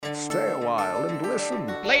Stay a while and listen.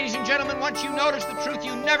 Ladies and gentlemen, once you notice the truth,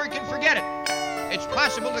 you never can forget it. It's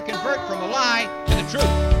possible to convert from a lie to the truth.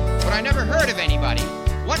 But I never heard of anybody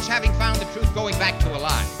once having found the truth going back to a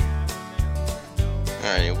lie. All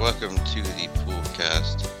right, welcome to the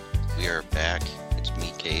Poolcast. We are back. It's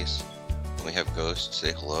me, Kace. And we have Ghost.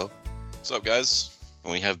 Say hello. What's up, guys?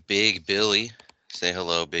 And we have Big Billy. Say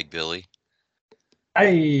hello, Big Billy.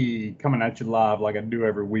 Hey, coming at you live like I do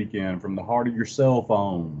every weekend from the heart of your cell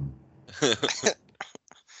phone.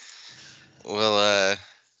 Well,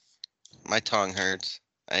 my tongue hurts.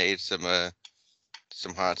 I ate some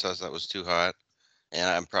hot sauce that was too hot, and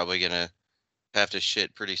I'm probably gonna have to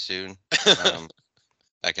shit pretty soon.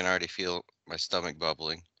 I can already feel my stomach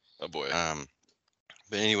bubbling. Oh boy.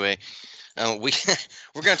 But anyway, we're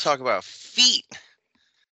gonna talk about feet.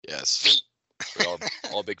 Yes. Feet. We're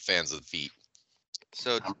all big fans of feet.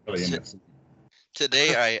 So I'm really into it.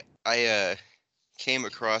 today I came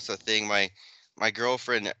across a thing. My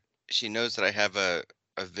girlfriend, she knows that I have a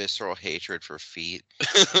visceral hatred for feet.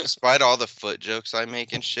 Despite all the foot jokes I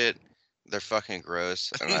make and shit, they're fucking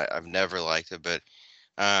gross, and I've never liked it. But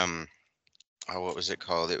what was it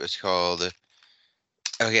called? It's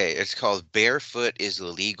called Barefoot is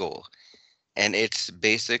Legal, and it's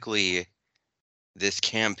basically this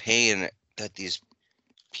campaign that these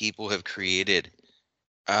people have created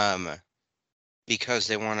because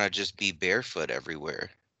they want to just be barefoot everywhere.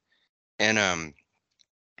 And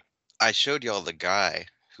I showed y'all the guy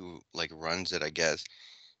who like runs it, I guess,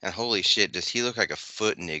 and holy shit, does he look like a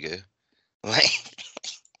foot nigga? Like,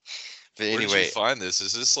 but anyway, where did you find this?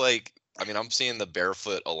 Is this like? I mean, I'm seeing the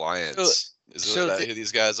Barefoot Alliance. Is that who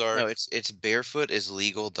these guys are? No, it's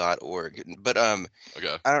barefootislegal.org. But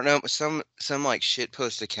Okay. I don't know, some like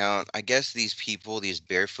shitpost account. I guess these people, these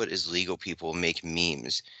Barefoot is Legal people, make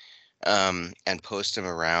memes, and post them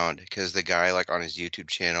around because the guy like on his YouTube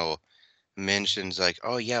channel mentions like,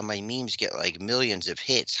 oh yeah, my memes get like millions of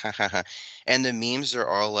hits, and the memes are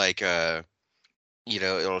all like,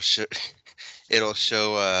 it'll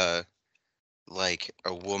show like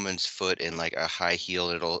a woman's foot in like a high heel.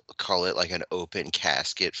 It'll call it like an open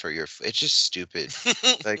casket for your foot. It's just stupid.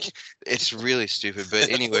 Like, it's really stupid. But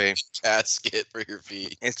anyway, Casket for your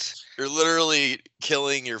feet. You're literally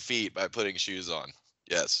killing your feet by putting shoes on.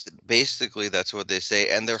 Yes. Basically that's what they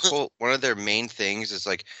say. And one of their main things is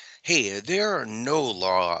like, hey, there are no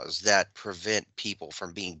laws that prevent people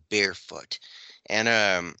from being barefoot.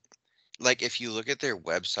 And like, if you look at their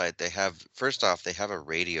website, they have a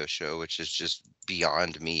radio show, which is just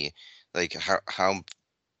beyond me. Like, how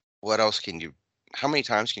many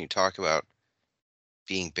times can you talk about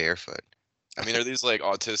being barefoot? I mean, are these like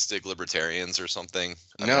autistic libertarians or something?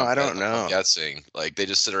 I don't know. I'm guessing. Like, they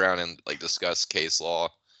just sit around and like discuss case law.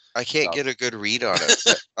 I can't get a good read on it.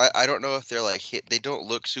 I don't know if they're like they don't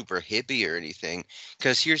look super hippie or anything.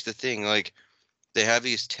 Because here's the thing, like, they have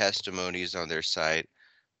these testimonies on their site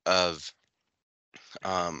of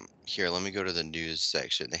here, let me go to the news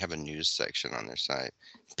section. They have a news section on their site.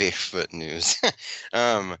 Barefoot News.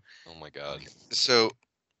 Oh my god. So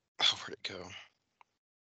where'd it go?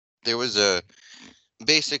 There was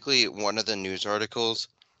basically one of the news articles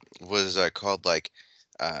was called like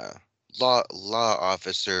law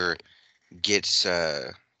officer gets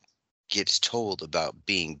told about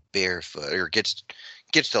being barefoot, or gets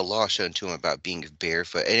the law shown to him about being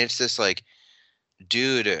barefoot. And it's this like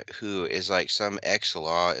dude who is like some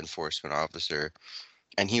ex-law enforcement officer,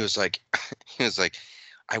 and he was like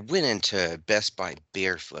I went into Best Buy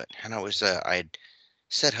barefoot, and I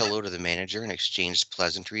said hello to the manager and exchanged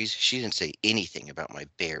pleasantries. She didn't say anything about my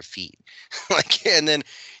bare feet. Like, and then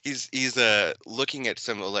he's looking at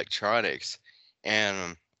some electronics,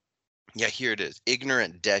 and yeah, here it is.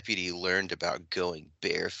 Ignorant deputy learned about going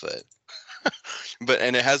barefoot.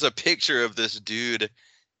 And it has a picture of this dude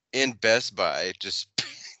in Best Buy just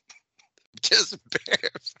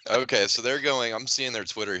barefoot. Okay, so they're going, I'm seeing their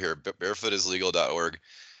Twitter here, barefootislegal.org.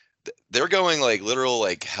 They're going like literal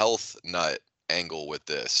like health nut angle with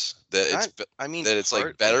this. That it's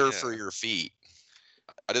like better for your feet.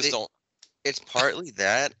 It's partly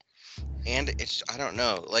that, and it's, I don't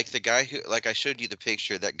know, like the guy who, like I showed you the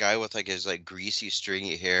picture, that guy with like his like greasy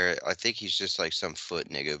stringy hair, I think he's just like some foot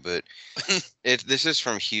nigga. But this is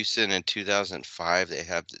from Houston in 2005.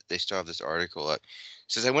 They still have this article up.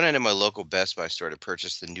 It says, I went into my local Best Buy store to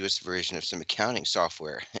purchase the newest version of some accounting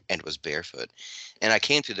software and was barefoot. And I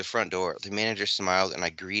came through the front door. The manager smiled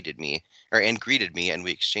and greeted me, and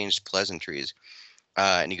we exchanged pleasantries.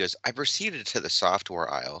 And he goes, I proceeded to the software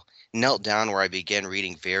aisle, knelt down where I began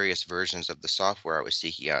reading various versions of the software I was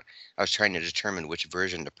seeking out. I was trying to determine which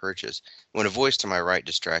version to purchase when a voice to my right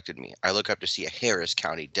distracted me. I look up to see a Harris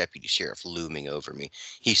County deputy sheriff looming over me.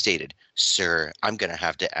 He stated, Sir, I'm going to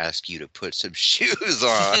have to ask you to put some shoes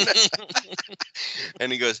on. And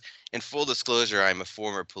he goes, in full disclosure, I'm a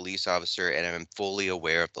former police officer and I'm fully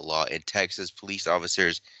aware of the law. In Texas, police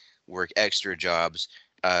officers work extra jobs.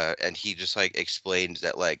 And he just like explained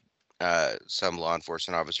that like some law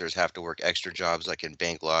enforcement officers have to work extra jobs like in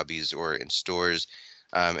bank lobbies or in stores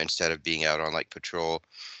instead of being out on like patrol.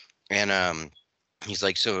 And he's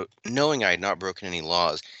like, so knowing I had not broken any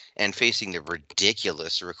laws and facing the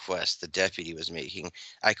ridiculous request the deputy was making,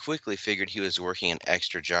 I quickly figured he was working an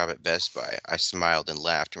extra job at Best Buy. I smiled and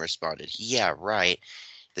laughed and responded, yeah, right.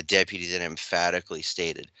 The deputy then emphatically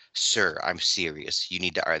stated, Sir, I'm serious. You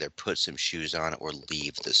need to either put some shoes on or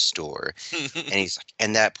leave the store. And he's like,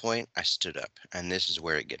 at that point, I stood up, and this is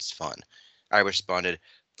where it gets fun. I responded,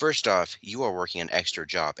 First off, you are working an extra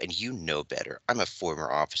job, and you know better. I'm a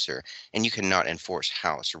former officer, and you cannot enforce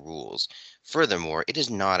house rules. Furthermore, it is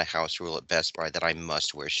not a house rule at Best Buy that I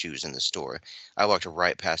must wear shoes in the store. I walked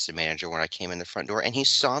right past the manager when I came in the front door, and he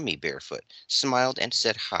saw me barefoot, smiled, and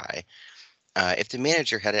said hi. If the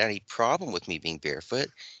manager had any problem with me being barefoot,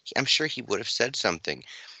 I'm sure he would have said something.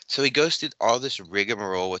 So he goes through all this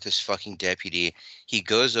rigmarole with this fucking deputy. He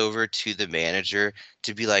goes over to the manager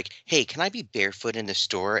to be like, hey, can I be barefoot in the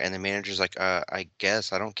store? And the manager's like, I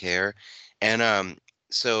guess, I don't care. And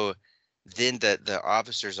so then the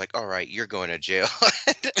officer's like, all right, you're going to jail.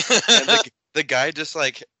 And the guy just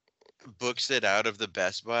like books it out of the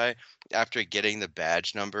Best Buy after getting the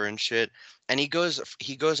badge number and shit. And he goes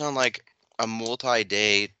on like a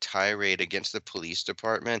multi-day tirade against the police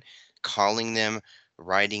department, calling them,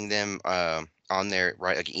 writing them on their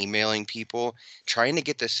right, like emailing people, trying to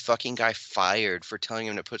get this fucking guy fired for telling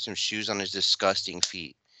him to put some shoes on his disgusting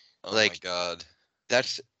feet. Oh like, my god,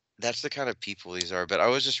 that's the kind of people these are. But I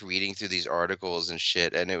was just reading through these articles and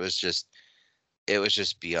shit, and it was just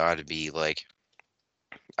beyond me. Like,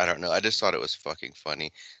 I don't know. I just thought it was fucking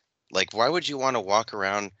funny. Like, why would you want to walk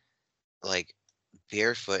around like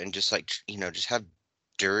barefoot and just like just have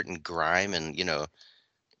dirt and grime and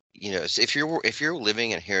so if you're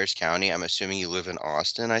living in Harris County, I'm assuming you live in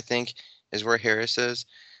Austin, I think is where Harris is,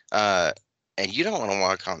 and you don't want to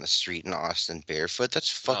walk on the street in Austin barefoot. That's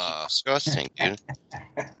fucking disgusting, dude.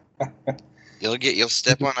 You'll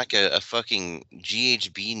step on like a fucking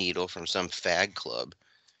GHB needle from some fag club.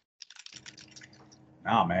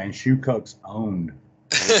 Nah, man, shoe cucks owned.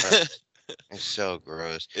 It's so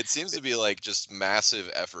gross. It seems to be like just massive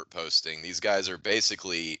effort posting. These guys are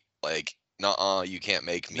basically like, nuh-uh, you can't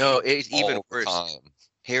make me. No, it's even worse. Time.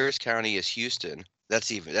 Harris County is Houston.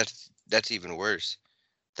 That's even worse.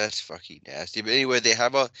 That's fucking nasty. But anyway, they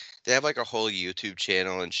have like a whole YouTube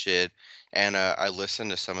channel and shit. And I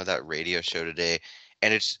listened to some of that radio show today,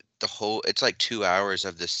 and it's like 2 hours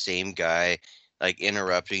of the same guy like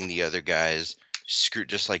interrupting the other guys,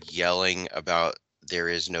 just like yelling about there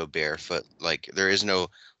is no barefoot, like there is no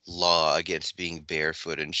law against being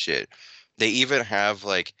barefoot and shit. They even have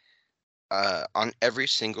like on every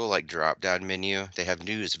single like drop down menu, they have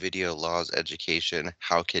news, video, laws, education,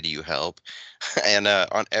 how can you help? And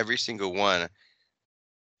on every single one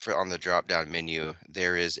on the drop down menu,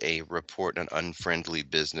 there is a report an unfriendly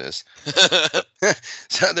business.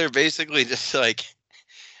 So they're basically just like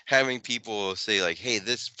having people say like, hey,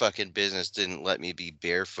 this fucking business didn't let me be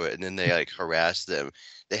barefoot, and then they like harass them.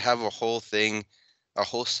 They have a whole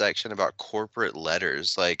section about corporate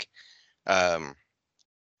letters, like and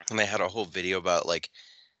they had a whole video about like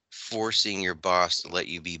forcing your boss to let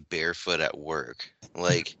you be barefoot at work.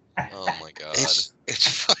 Like, oh my god, it's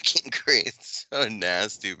fucking great. It's so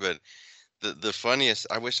nasty. But the funniest,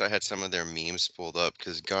 I wish I had some of their memes pulled up,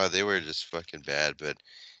 because god, they were just fucking bad. But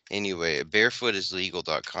anyway,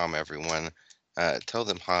 barefootislegal.com, everyone. Tell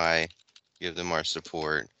them hi, give them our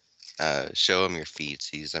support, show them your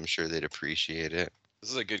feetsies. I'm sure they'd appreciate it.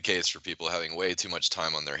 This is a good case for people having way too much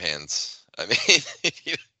time on their hands. I mean,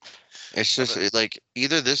 it's just like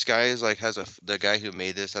either this guy is like the guy who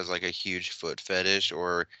made this has like a huge foot fetish,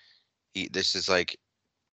 or he's like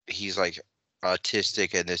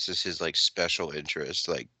autistic and this is his like special interest.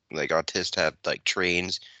 Like autists have like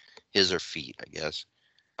trains, his are feet, I guess.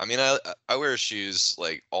 I mean, I wear shoes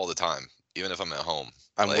like all the time, even if I'm at home.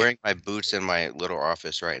 I'm wearing my boots in my little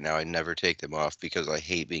office right now. I never take them off because I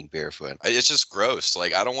hate being barefoot. It's just gross.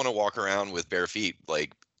 Like, I don't want to walk around with bare feet,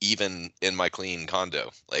 like, even in my clean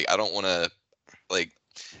condo. Like, I don't want to, like,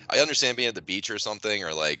 I understand being at the beach or something,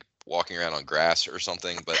 or like walking around on grass or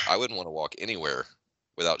something, but I wouldn't want to walk anywhere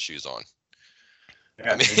without shoes on.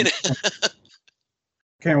 Yeah, I mean,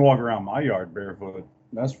 can't walk around my yard barefoot.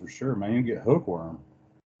 That's for sure, man. You get hookworm.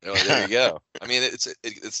 there you go. I mean,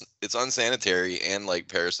 it's unsanitary and like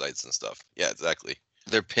parasites and stuff. Yeah, exactly.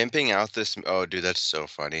 They're pimping out this. Oh, dude, that's so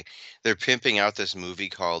funny. They're pimping out this movie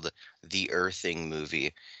called The Earthing Movie.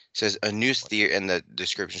 It says a new theory, and the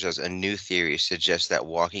description says a new theory suggests that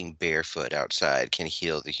walking barefoot outside can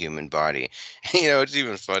heal the human body. You know what's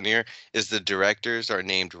even funnier is the directors are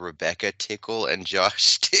named Rebecca Tickle and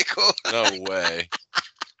Josh Tickle. No way.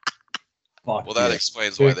 Fuck well, that yeah.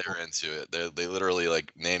 explains why they're into it. They literally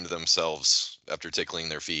like named themselves after tickling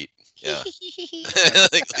their feet. Yeah.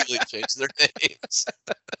 They legally changed their names.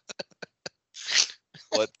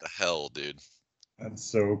 What the hell, dude? That's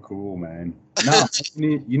so cool, man. No,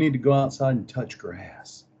 you need to go outside and touch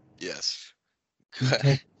grass. Yes. Touch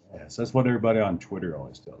grass. That's what everybody on Twitter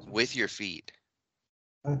always tells me. With your feet.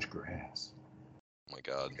 Touch grass. Oh my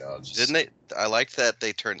God. Didn't they? I like that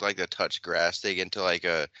they turned like the touch grass thing into like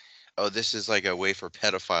a, oh, this is like a way for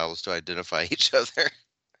pedophiles to identify each other.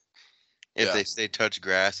 If they say touch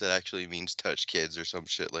grass, it actually means touch kids or some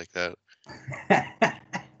shit like that.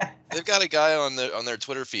 They've got a guy on their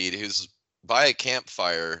Twitter feed who's by a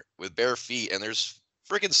campfire with bare feet, and there's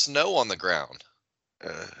freaking snow on the ground.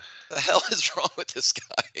 The hell is wrong with this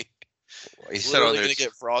guy? He's literally gonna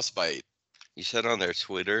get frostbite. You said on their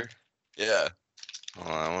Twitter? Yeah. Oh,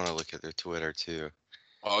 I want to look at their Twitter too.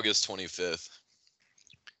 August 25th.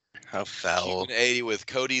 How foul. Q&A with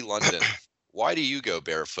Cody London. Why do you go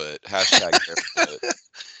barefoot? Hashtag barefoot.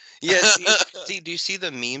 Yeah, see, do you see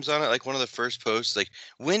the memes on it? Like one of the first posts, like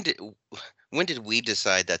when did we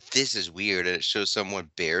decide that this is weird? And it shows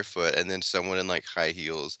someone barefoot and then someone in like high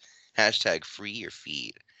heels. Hashtag free your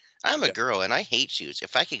feet. I'm a girl and I hate shoes.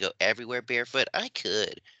 If I could go everywhere barefoot, I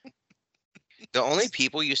could. The only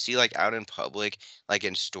people you see like out in public, like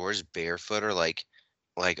in stores barefoot, are like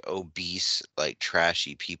obese, like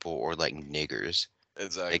trashy people or like niggers.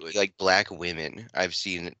 Exactly. Like black women. I've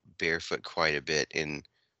seen barefoot quite a bit in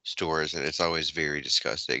stores, and it's always very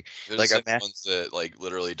disgusting. There's like ones that like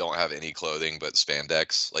literally don't have any clothing but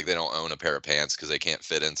spandex. Like they don't own a pair of pants because they can't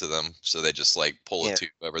fit into them, so they just like pull a tube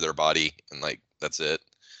over their body and like that's it.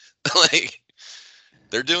 Like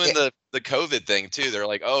they're doing the COVID thing too. They're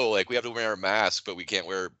like, oh, like we have to wear a mask, but we can't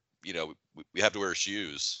wear, we have to wear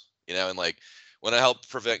shoes, and like when I help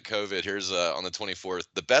prevent COVID, here's on the 24th,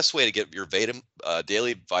 the best way to get your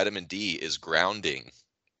daily vitamin D is grounding.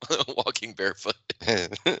 Walking barefoot.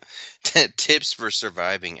 Tips for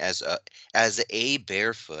surviving as a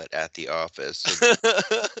barefoot at the office. So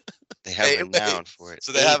they have a noun for it.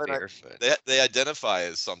 So they have barefoot. They identify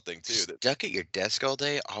as something too. Stuck at your desk all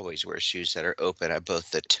day, always wear shoes that are open at both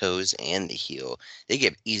the toes and the heel. They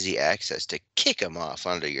give easy access to kick them off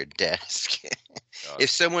onto your desk. If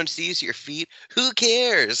someone sees your feet, who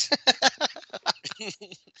cares?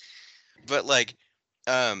 But like,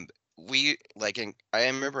 I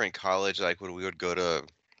remember in college, like when we would go to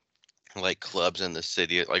like clubs in the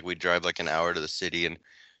city, like we'd drive like an hour to the city and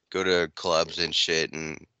go to clubs and shit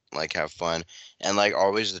and like have fun. And like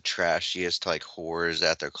always the trashiest like whores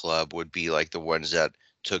at the club would be like the ones that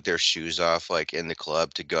took their shoes off like in the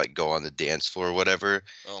club to go on the dance floor or whatever.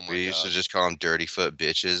 Oh my We used God. to just call them dirty foot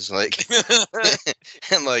bitches. Like,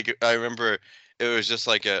 and like I remember it was just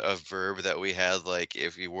like a verb that we had, like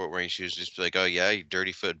if you weren't wearing shoes, just be like, oh yeah, you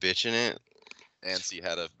dirty foot bitch in it. Nancy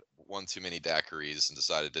had one too many daiquiris and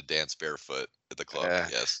decided to dance barefoot at the club.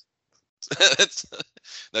 Yes.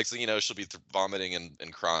 Next thing you know, she'll be vomiting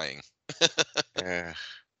and crying.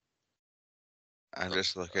 I'm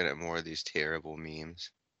just looking at more of these terrible memes.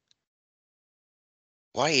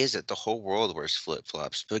 Why is it the whole world wears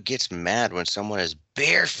flip-flops but gets mad when someone is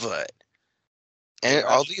barefoot? And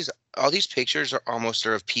all these pictures are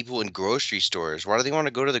of people in grocery stores. Why do they want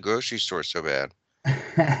to go to the grocery store so bad?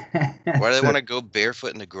 Why do they want to go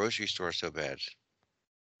barefoot in the grocery store so bad?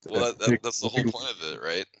 Well, that's the whole point of it,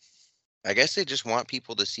 right? I guess they just want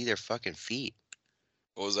people to see their fucking feet.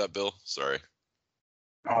 What was that, Bill? Sorry.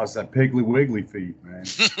 Oh, it's that Piggly Wiggly feet, man.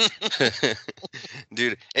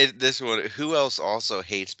 Dude, this one, who else also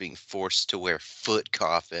hates being forced to wear foot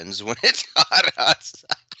coffins when it's hot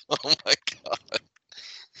outside? Oh my God.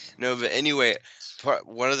 No, but anyway,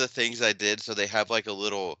 one of the things I did, so they have like a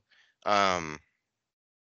little,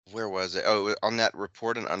 where was it? Oh, on that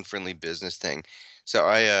report an unfriendly business thing. So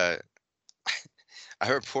I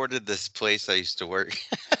reported this place I used to work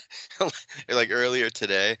like earlier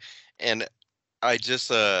today, and I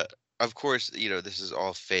just of course, this is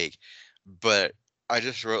all fake, but I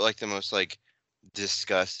just wrote like the most like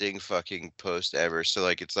disgusting fucking post ever. So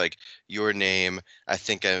like it's like your name, I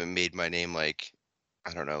think I made my name like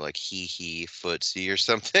I don't know, like he footsie or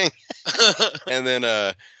something. And then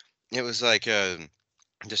it was like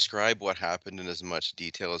describe what happened in as much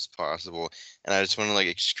detail as possible. And I just wanted like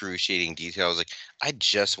excruciating detail. I was like, I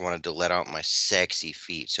just wanted to let out my sexy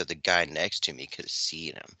feet so the guy next to me could have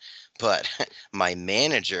seen them. But my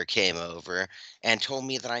manager came over and told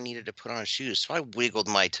me that I needed to put on shoes. So I wiggled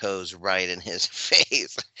my toes right in his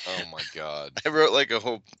face. Oh my God. I wrote like a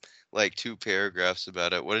whole, like 2 paragraphs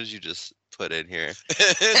about it. What did you just put in here?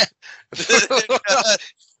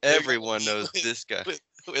 Everyone knows this guy.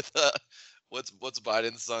 With what's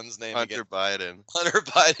Biden's son's name Hunter again? Biden. Hunter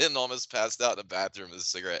Biden almost passed out in a bathroom with a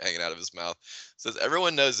cigarette hanging out of his mouth. Says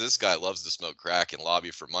everyone knows this guy loves to smoke crack and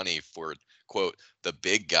lobby for money for, quote, the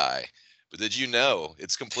big guy. But did you know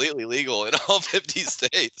it's completely legal in all 50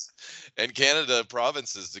 states and Canada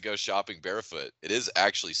provinces to go shopping barefoot? It is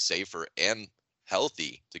actually safer and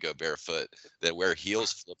healthy to go barefoot than wear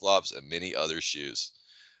heels, flip-flops, and many other shoes.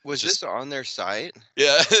 Was this on their site?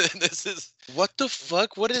 Yeah, this is What the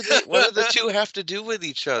fuck? What do the two have to do with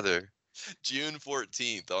each other? June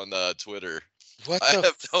 14th on Twitter. What I the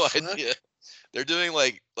have no fuck? idea. They're doing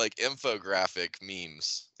like infographic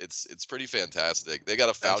memes. It's pretty fantastic. They got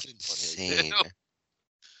a That's Fauci one here. insane.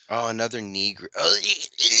 Oh, another Negro.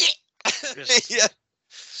 Yeah.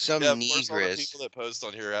 Some Yeah, of course, all the Negress. people that post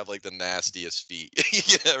on here have like the nastiest feet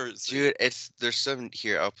you ever seen. Dude, there's some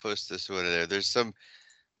here. I'll post this one in there. There's some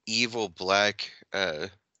evil black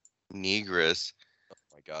Negress. Oh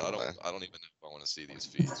my God, I don't even know if I want to see these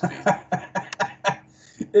feet.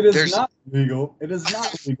 It is not legal. It is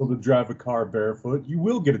not legal to drive a car barefoot. You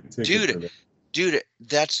will get a ticket for that. Dude,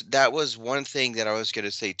 that was one thing that I was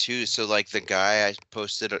gonna say too. So like the guy I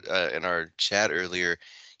posted in our chat earlier,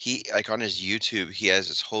 he like on his YouTube, he has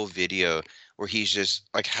this whole video where he's just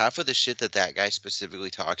like half of the shit that guy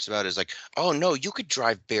specifically talks about is like, oh no, you could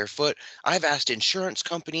drive barefoot. I've asked insurance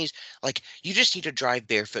companies, like you just need to drive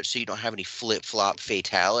barefoot so you don't have any flip-flop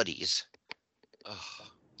fatalities. Ugh.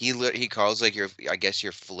 He calls like your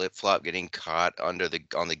flip flop getting caught on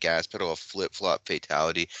the gas pedal a flip flop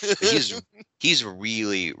fatality. But he's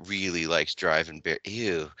really likes driving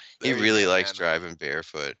Ew, he really likes driving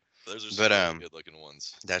barefoot. Those are some good looking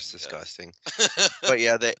ones. That's disgusting. But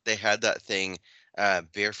yeah, they had that thing.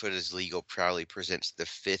 Barefoot is Legal proudly presents the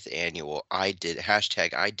 5th annual I Did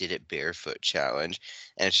It Barefoot challenge,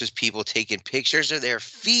 and it's just people taking pictures of their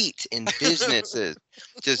feet in businesses.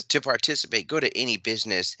 Just to participate, go to any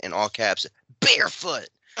business in all caps barefoot.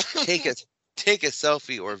 Take a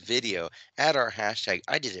selfie or video. Add our hashtag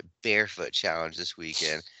I Did It Barefoot challenge this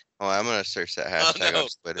weekend. Oh, I'm gonna search that hashtag on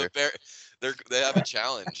Twitter. They have a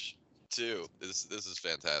challenge too. This is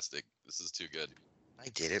fantastic. This is too good. I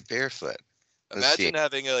did it barefoot. Imagine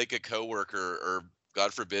having a coworker, or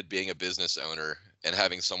God forbid, being a business owner and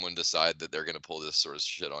having someone decide that they're going to pull this sort of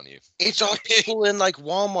shit on you. It's all people in like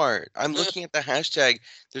Walmart. I'm looking at the hashtag.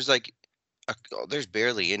 There's like, there's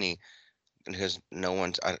barely any, because no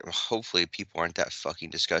one's. Hopefully, people aren't that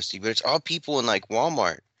fucking disgusting. But it's all people in like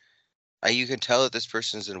Walmart. You can tell that this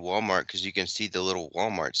person's in Walmart because you can see the little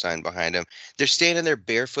Walmart sign behind them. They're standing there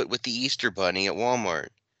barefoot with the Easter Bunny at Walmart.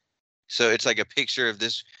 So it's like a picture of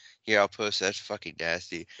this. Here, I'll post. That's fucking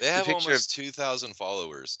nasty. They have almost 2,000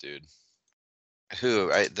 followers, dude. Who?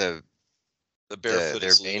 The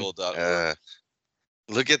barefoot.org.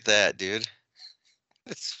 Look at that, dude.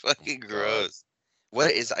 It's fucking gross.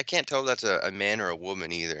 What is? I can't tell if that's a man or a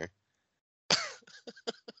woman either.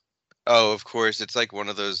 Oh, of course, it's like one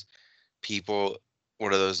of those people,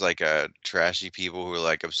 one of those like trashy people who are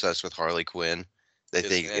like obsessed with Harley Quinn. They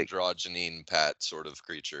think an androgynine Pat sort of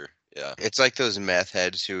creature. Yeah. It's like those meth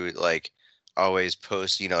heads who like always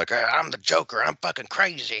post, like, I'm the Joker, I'm fucking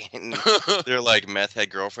crazy. And they're like meth head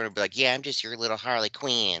girlfriend would be like, yeah, I'm just your little Harley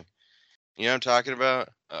Quinn. You know what I'm talking about?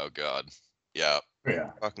 Oh God. Yeah.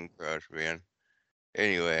 Yeah. Fucking crush, man.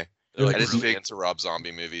 Anyway. They're like really into Rob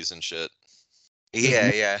Zombie movies and shit.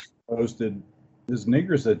 Yeah. Posted this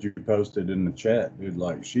negress that you posted in the chat, dude,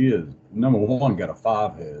 like she is number one, got a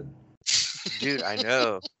 5 head. Dude, I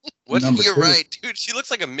know. You're right, dude. She looks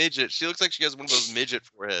like a midget. She looks like she has one of those midget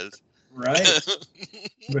foreheads. Right.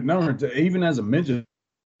 But number 2, even as a midget,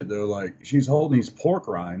 though, like she's holding these pork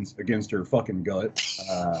rinds against her fucking gut.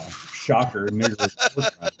 Shocker, nigger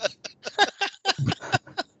pork rinds.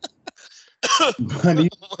 But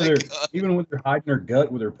even with her hiding her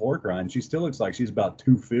gut with her pork rind, she still looks like she's about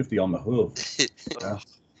 250 on the hoof. Yeah.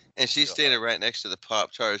 And she's standing right next to the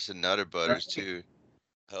Pop-Tarts and Nutter Butters, too.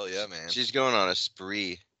 Hell yeah, man. She's going on a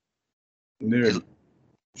spree. Dude,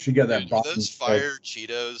 she got that. Are those fire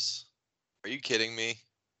Cheetos? Are you kidding me?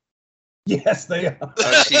 Yes, they are.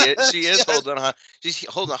 She is holding hot. She's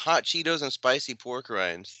holding hot Cheetos and spicy pork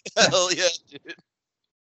rinds. Hell yeah, dude.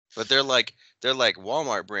 But they're like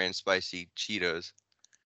Walmart brand spicy Cheetos.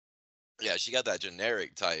 Yeah, she got that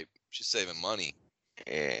generic type. She's saving money.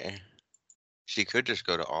 Yeah. She could just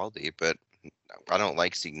go to Aldi, but I don't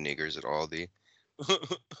like seeing niggers at Aldi.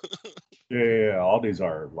 Yeah, Aldi's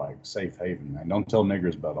are like safe haven, man. Don't tell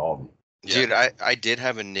niggers about Aldi. Dude, I did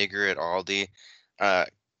have a nigger at Aldi,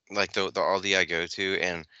 like the Aldi I go to,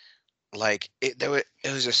 and like it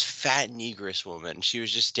was this fat negress woman. And she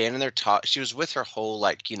was just standing there she was with her whole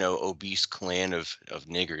like, obese clan of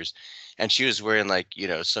niggers, and she was wearing like,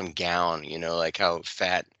 some gown, like how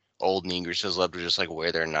fat old negresses love to just like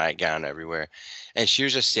wear their nightgown everywhere. And she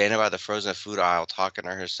was just standing by the frozen food aisle talking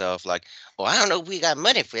to herself like, "Oh, I don't know if we got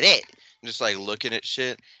money for that." Just like looking at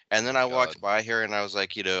shit. And then I walked by her and I was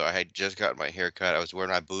like, I had just gotten my hair cut. I was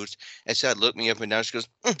wearing my boots. And so I looked me up and down. She goes,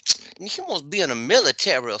 "You must be in the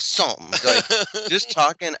military or something." Like just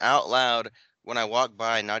talking out loud when I walked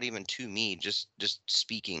by, not even to me, just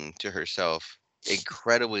speaking to herself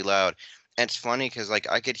incredibly loud. And it's funny because like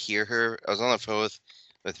I could hear her. I was on the phone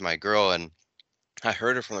with my girl and I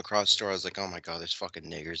heard her from across the store. I was like, "Oh my God, there's fucking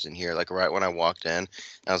niggers in here." Like right when I walked in,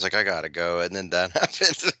 I was like, "I gotta go." And then that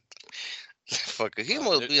happened. Fuck, he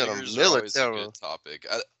must be on a military. A good topic.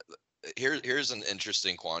 Here's an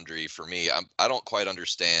interesting quandary for me. I don't quite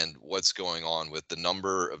understand what's going on with the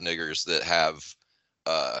number of niggers that have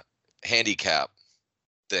handicap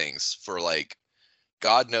things for like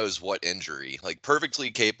God knows what injury, like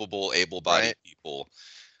perfectly capable, able-bodied people.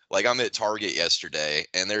 Like I'm at Target yesterday,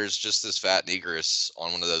 and there's just this fat negress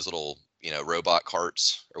on one of those little, robot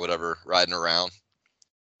carts or whatever, riding around.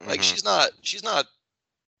 Like she's not,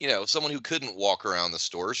 someone who couldn't walk around the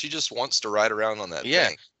store. She just wants to ride around on that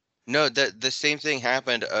thing. No, the same thing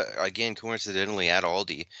happened again, coincidentally at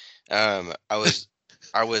Aldi. I was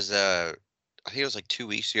I think it was like 2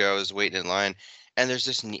 weeks ago. I was waiting in line, and there's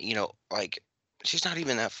this, like she's not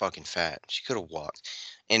even that fucking fat. She could have walked.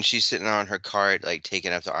 And she's sitting on her cart, like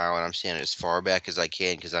taking up the aisle, and I'm standing as far back as I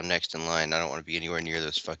can because I'm next in line. I don't want to be anywhere near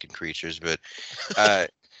those fucking creatures. But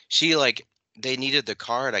she like they needed the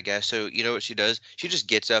card, I guess. So you know what she does? She just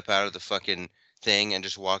gets up out of the fucking thing and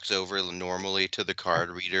just walks over normally to the card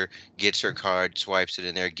reader, gets her card, swipes it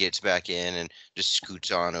in there, gets back in, and just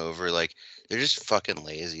scoots on over. Like they're just fucking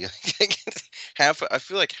lazy. I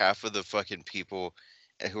feel like half of the fucking people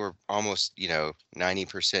who are almost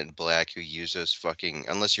 90% black who use those fucking,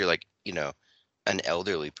 unless you're like an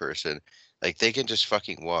elderly person, like they can just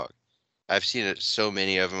fucking walk. I've seen it, so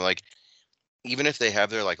many of them. Like even if they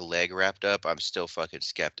have their like leg wrapped up, I'm still fucking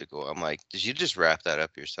skeptical. I'm like, did you just wrap that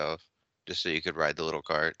up yourself just so you could ride the little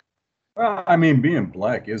cart? Well, I mean, being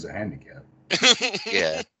black is a handicap.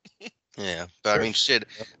 Yeah, but I mean, shit.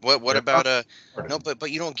 What about no?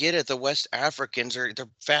 But you don't get it. The West Africans they're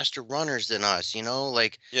faster runners than us.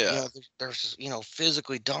 Like they're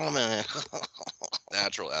physically dominant.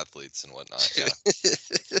 Natural athletes and whatnot. Yeah.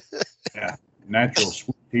 Yeah, natural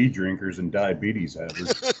sweet tea drinkers and diabetes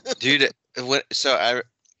havers. Dude, so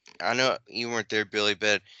I know you weren't there, Billy,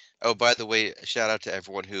 but oh, by the way, shout out to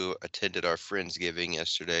everyone who attended our Friendsgiving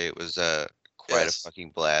yesterday. It was quite a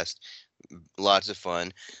fucking blast. Lots of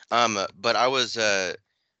fun. But I was I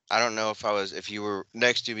don't know if you were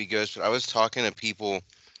next to me, Ghost, but I was talking to people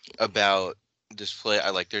about this place.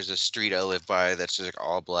 There's a street I live by that's just like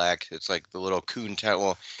all black. It's like the little coon town.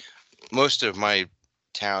 Well, most of my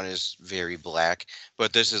town is very black,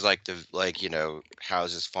 but this is like the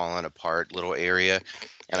houses falling apart little area,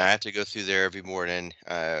 and I have to go through there every morning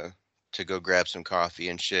to go grab some coffee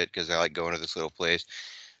and shit because I like going to this little place.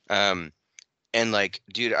 And like,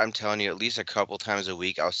 dude, I'm telling you, at least a couple times a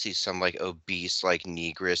week, I'll see some like obese like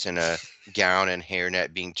negress in a gown and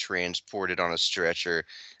hairnet being transported on a stretcher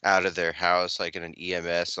out of their house, like in an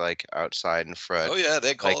EMS, like outside in front. Oh yeah,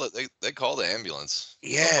 they call it. They call the ambulance.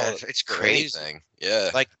 Yeah, it's crazy. Anything.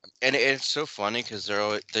 Yeah, like, and it's so funny because they're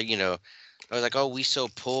I was like, "Oh, we so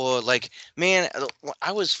poor." Like, man,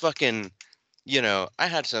 I was fucking. I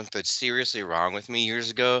had something seriously wrong with me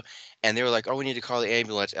years ago, and they were like, "Oh, we need to call the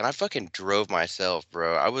ambulance," and I fucking drove myself,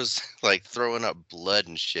 bro. I was like throwing up blood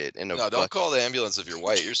and shit. No, don't call the ambulance if you're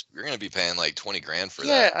white. You're gonna be paying like $20,000 for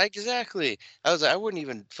that. Yeah, exactly. I was like, I wouldn't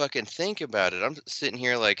even fucking think about it. I'm sitting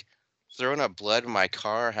here like throwing up blood in my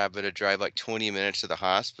car, having to drive like 20 minutes to the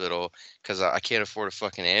hospital because I can't afford a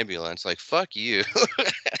fucking ambulance. Like, fuck you.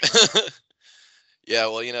 Yeah,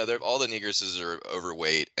 well, all the negresses are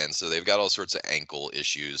overweight, and so they've got all sorts of ankle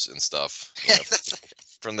issues and stuff.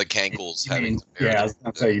 From the cankles having. I was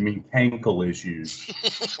gonna say, you mean cankle issues.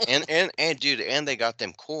 and dude, and they got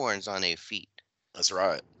them corns on their feet. That's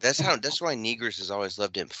right. That's why niggers has always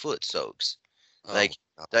loved them foot soaks. Like,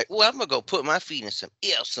 well, I'm gonna go put my feet in some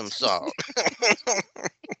Epsom salt.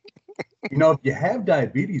 You know, if you have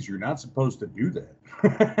diabetes, you're not supposed to do that.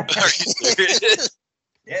 Are you serious?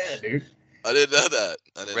 Yeah, dude. I didn't know that.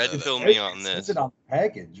 Red pill me on this. It says it on the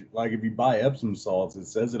package. Like, if you buy Epsom salts, it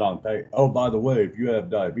says it on the package. Oh, by the way, if you have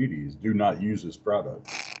diabetes, do not use this product.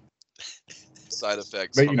 Side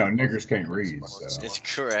effects. But, you know, niggers can't read, so. It's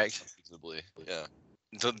correct. Reasonably, yeah.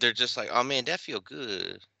 They're just like, oh, man, that feel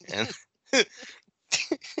good. And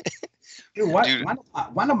Dude, why do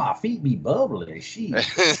my feet be bubbly? Shit.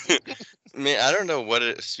 Man, I don't know what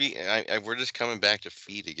it is. We're just coming back to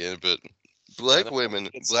feet again, but black women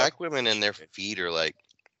and their feet are like,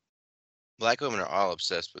 black women are all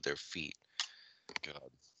obsessed with their feet. God.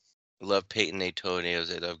 Love painting their toenails.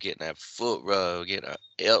 They love getting that foot rub, getting an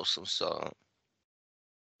Epsom salt.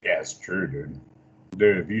 Yeah, it's true, dude.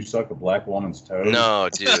 Dude, if you suck a black woman's toes. No,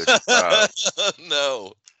 dude.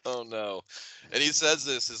 No. Oh, no. And he says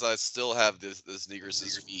this as I still have this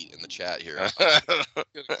Negress's feet in the chat here. I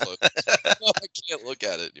can't look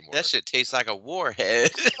at it anymore. That shit tastes like a warhead.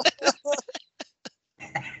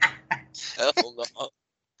 Hell no.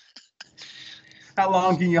 How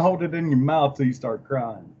long can you hold it in your mouth till you start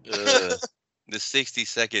crying? The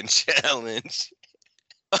 60-second challenge.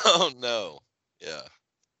 Oh, no. Yeah.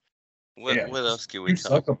 What else can we you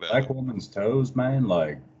talk suck a about? black woman's toes, man?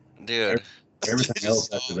 Like, dude. Everything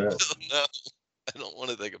else after that. No, I don't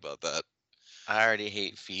want to think about that. I already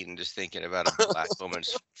hate feet, and just thinking about a black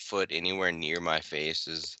woman's foot anywhere near my face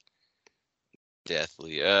is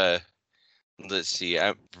deathly. Let's see.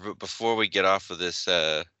 Before we get off of this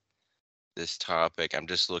this topic, I'm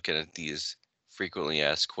just looking at these frequently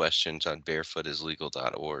asked questions on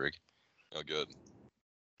barefootislegal.org. Oh, good.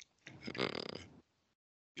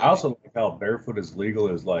 I also like how barefoot is legal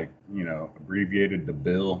is like, you know, abbreviated to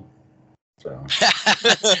Bill. So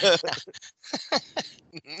it's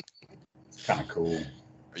kind of cool.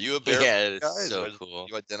 Are you a barefoot Yeah, it's guy? so cool.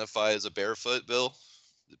 You identify as a barefoot, Bill?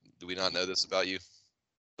 Do we not know this about you?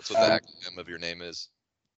 That's what the acronym of your name is.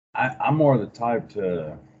 I'm more the type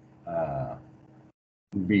to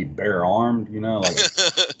be bare armed, you know, like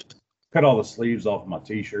cut all the sleeves off of my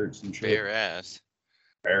t-shirts and shit. Bare ass.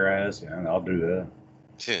 Bare ass, yeah, I'll do that.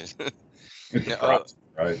 It's the process,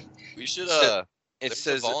 right? We should it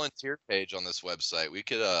says a volunteer page on this website. We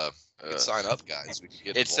could sign up, guys. We could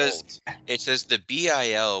get involved. It says the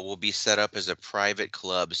BIL will be set up as a private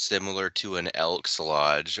club similar to an Elks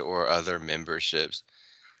Lodge or other memberships.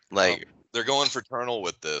 Like they're going fraternal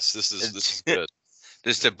with this. This is good.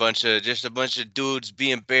 Just a bunch of dudes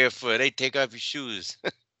being barefoot. Hey, take off your shoes.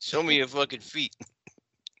 Show me your fucking feet.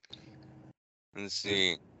 Let's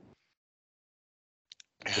see.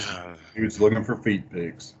 Dude's looking for feet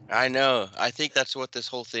pics. I know. I think that's what this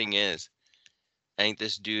whole thing is. I think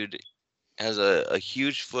this dude has a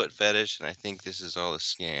huge foot fetish, and I think this is all a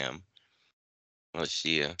scam. Let's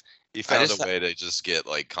see. He found a way to just get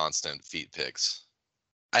like constant feet pics.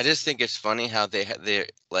 I just think it's funny how they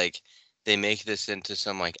make this into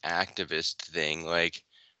some like activist thing. Like,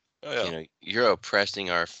 you know, you're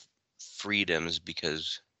oppressing our freedoms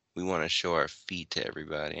because we want to show our feet to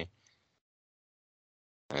everybody.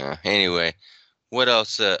 Anyway, what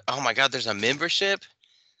else? Oh my God, there's a membership.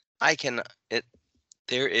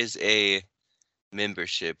 There is a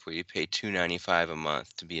membership where you pay $2.95 a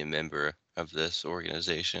month to be a member of this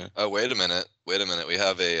organization. Oh, wait a minute. We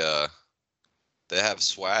have they have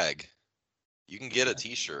swag. You can get a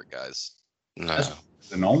T-shirt, guys. No.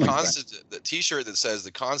 The T-shirt that says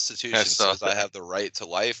the Constitution says I have the right to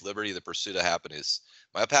life, liberty, the pursuit of happiness.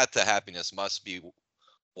 My path to happiness must be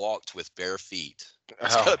walked with bare feet.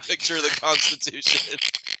 It's got a picture of the Constitution.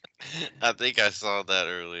 I think I saw that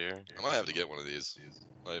earlier. I might have to get one of these. I'm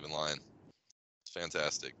not even lying. It's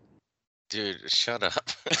fantastic. Dude, shut up.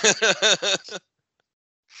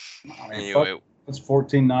 Anyway, it's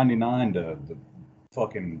 $14.99 to the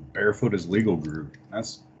fucking Barefoot is Legal group.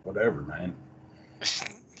 That's whatever, man.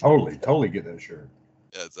 Totally get that shirt.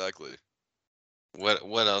 Yeah, exactly.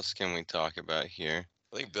 What else can we talk about here?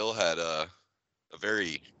 I think Bill had a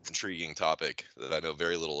very intriguing topic that I know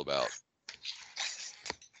very little about.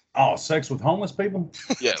 Oh, sex with homeless people?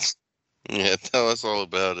 Yes. Yeah, tell us all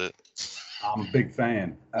about it. I'm a big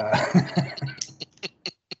fan.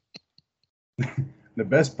 The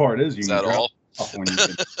best part is you can drop off when you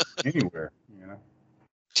can anywhere, you know.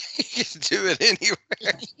 You can do it anywhere.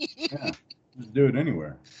 Yeah, just do it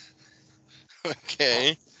anywhere.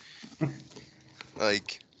 Okay.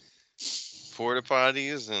 Like porta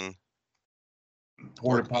potties and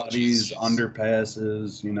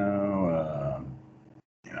underpasses, you know,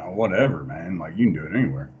 whatever, man. Like, you can do it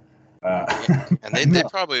anywhere. And they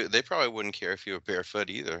probably wouldn't care if you were barefoot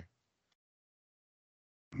either.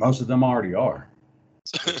 Most of them already are.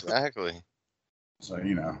 Exactly. So,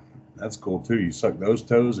 that's cool too. You suck those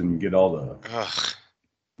toes and you get all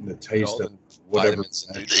the taste of whatever.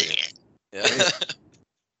 Yeah.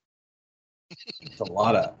 It's a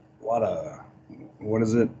lot of what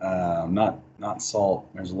is it? Not salt.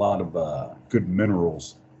 There's a lot of good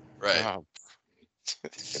minerals. Right. Oh.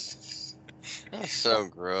 That's so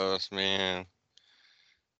gross, man.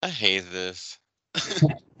 I hate this.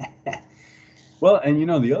 Well,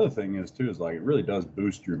 and the other thing is too, is like it really does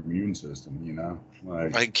boost your immune system,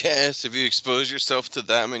 like I guess if you expose yourself to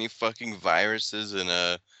that many fucking viruses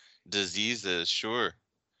and diseases, sure.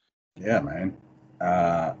 Yeah, man.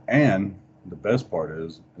 And the best part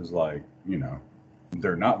is like,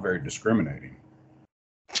 they're not very discriminating.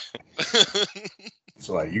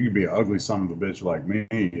 So like you could be an ugly son of a bitch like me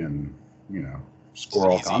and, score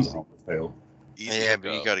all kinds of homeless tail. Yeah,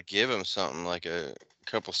 but you got to give them something like a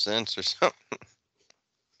couple cents or something.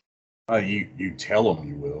 You tell them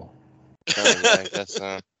you will.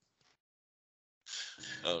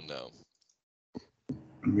 Oh no.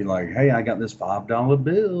 Be like, hey, I got this $5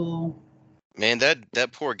 bill. Man,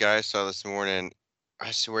 that poor guy I saw this morning,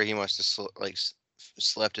 I swear he must have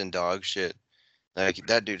slept in dog shit. Like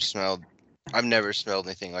that dude smelled. I've never smelled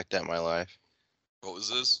anything like that in my life. What was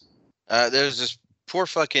this? There's this poor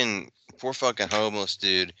fucking homeless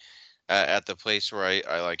dude at the place where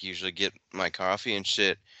I like usually get my coffee and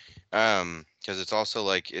shit. Because it's also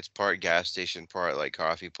like it's part gas station, part like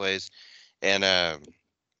coffee place. And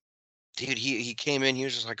dude, he came in, he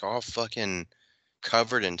was just like all fucking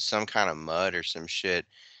covered in some kind of mud or some shit.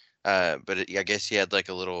 But I guess he had like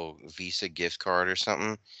a little Visa gift card or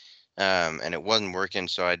something. And it wasn't working,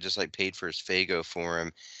 so I just like paid for his Fago for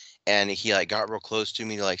him. And he like got real close to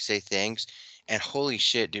me to like say thanks. And holy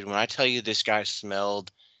shit, dude, when I tell you this guy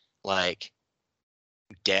smelled like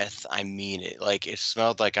death, I mean it. Like it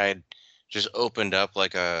smelled like I had just opened up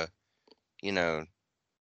like a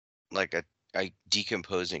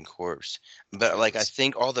decomposing corpse. But like I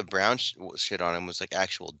think all the brown shit on him was like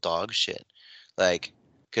actual dog shit, like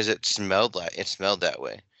because it smelled that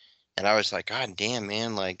way. And I was like, God damn,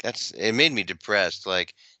 man, like it made me depressed.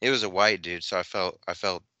 Like it was a white dude, so I felt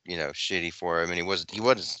shitty for him. And he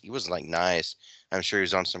wasn't like nice. I'm sure he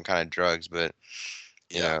was on some kind of drugs, but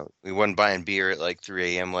we wasn't buying beer at like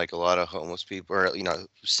 3 a.m. like a lot of homeless people, or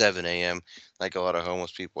 7 a.m. like a lot of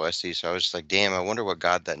homeless people I see. So I was just like, damn, I wonder what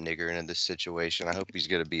got that nigger into this situation. I hope he's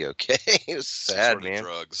gonna be okay. It was sad, sort of man.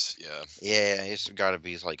 Drugs, yeah. Yeah, it's got to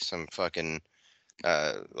be like some fucking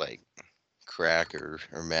like crack or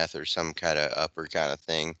meth or some kind of upper kind of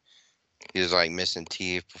thing. He was like missing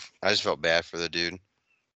teeth. I just felt bad for the dude.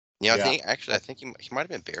 I think he might have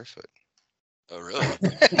been barefoot. Oh, really?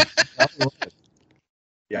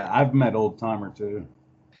 Yeah, I've met Old Timer too.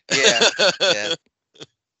 Yeah.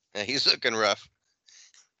 Yeah, he's looking rough.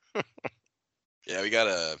 Yeah, we got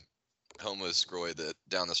a homeless groid that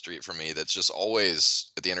down the street from me that's just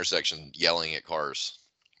always at the intersection yelling at cars.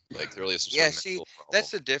 Like clearly some sort of mental problem.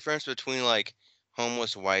 That's the difference between like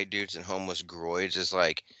homeless white dudes and homeless groids. Is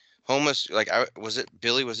like homeless, like was it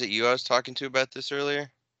you I was talking to about this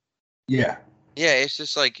earlier? Yeah. Yeah, it's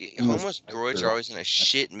just like homeless groids are always in a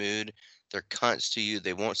shit mood. They're cunts to you.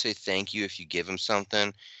 They won't say thank you if you give them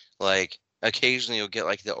something. Like occasionally you'll get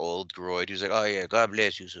like the old groid who's like, "Oh yeah, God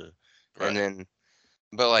bless you, sir." Right. And then,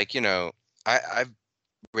 but like I've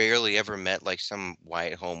rarely ever met like some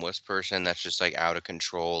white homeless person that's just like out of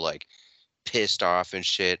control, like pissed off and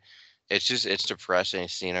shit. It's depressing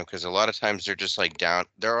seeing them because a lot of times they're just like down.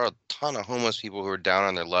 There are a ton of homeless people who are down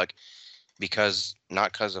on their luck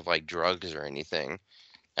not because of like drugs or anything.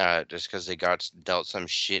 Just because they got dealt some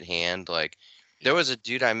shit hand. Like there was a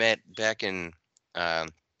dude I met back in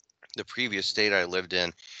the previous state I lived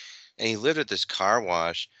in, and he lived at this car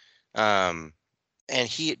wash. And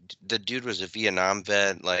the dude was a Vietnam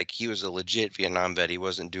vet. Like he was a legit Vietnam vet. He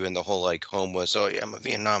wasn't doing the whole like homeless, oh yeah, I'm a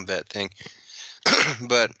Vietnam vet thing.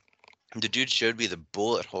 But the dude showed me the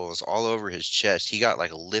bullet holes all over his chest. He got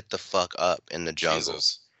like lit the fuck up in the jungle.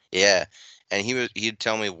 Jesus. Yeah. And he'd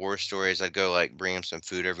tell me war stories. I'd go like bring him some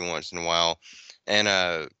food every once in a while.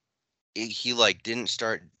 And he like didn't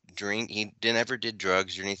start drink. He never did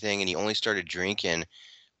drugs or anything. And he only started drinking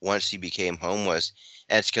once he became homeless.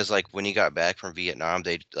 And it's because like when he got back from Vietnam,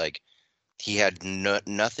 he had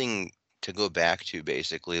nothing to go back to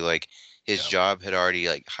basically. Like his job had already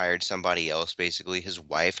like hired somebody else basically. His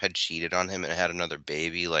wife had cheated on him and had another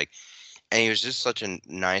baby. Like, and he was just such a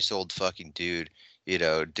nice old fucking dude.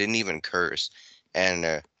 Didn't even curse. And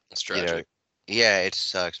that's tragic. Yeah, it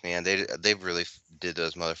sucks, man. They really did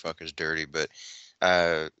those motherfuckers dirty, but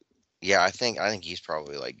yeah, I think he's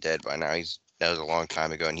probably like dead by now. That was a long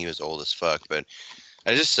time ago, and he was old as fuck. But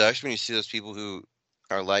it just sucks when you see those people who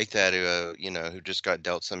are like that, who who just got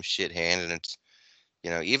dealt some shit hand, and it's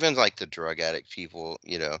even like the drug addict people,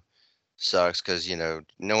 sucks because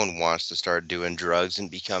no one wants to start doing drugs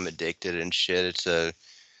and become addicted and shit. It's a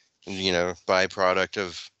byproduct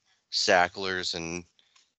of Sacklers and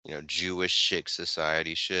Jewish chic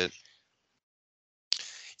society shit.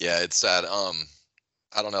 Yeah, it's sad.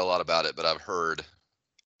 I don't know a lot about it, but I've heard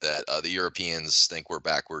that the Europeans think we're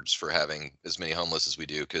backwards for having as many homeless as we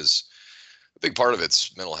do, because a big part of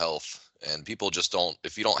it's mental health, and people just don't.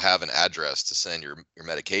 If you don't have an address to send your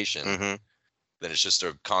medication, Mm-hmm. then it's just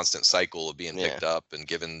a constant cycle of being picked up and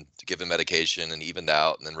given medication and evened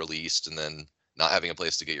out and then released, and then not having a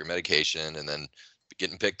place to get your medication and then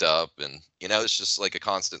getting picked up, and it's just like a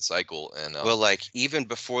constant cycle. And well, like even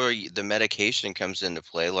before the medication comes into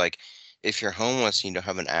play, like if you're homeless and you don't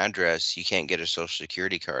have an address, you can't get a social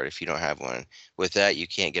security card if you don't have one. With that, you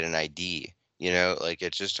can't get an ID. Like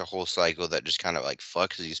it's just a whole cycle that just kind of like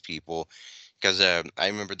fucks these people. Because I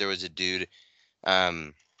remember there was a dude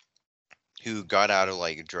um, who got out of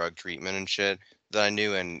like drug treatment and shit that I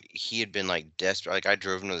knew, and he had been like desperate. Like I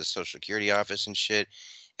drove him to the social security office and shit,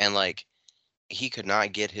 and like he could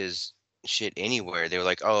not get his shit anywhere. They were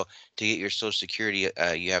like, "Oh, to get your social security,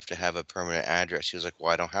 you have to have a permanent address." He was like,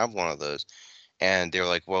 "Well, I don't have one of those." And they were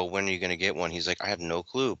like, "Well, when are you going to get one?" He's like, "I have no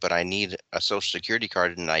clue, but I need a social security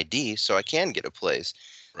card and an ID so I can get a place."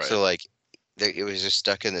 right. So like, it was just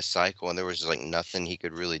stuck in this cycle, and there was just, like nothing he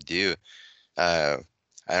could really do. Uh,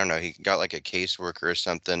 I don't know. He got like a caseworker or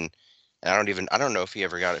something. And I don't know if he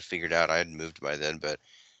ever got it figured out. I had moved by then, but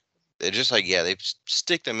it just like, yeah, they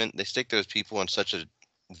stick those people in such a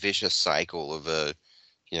vicious cycle of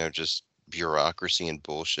just bureaucracy and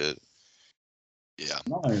bullshit. Yeah.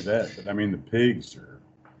 Not only that, but I mean the pigs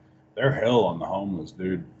they're hell on the homeless,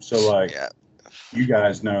 dude. So like, Yeah. you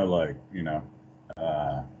guys know, like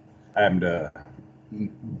I happen to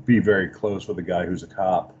be very close with a guy who's a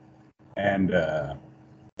cop, and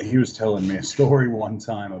he was telling me a story one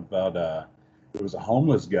time about it was a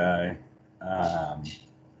homeless guy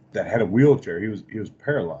that had a wheelchair. He was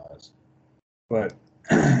paralyzed, but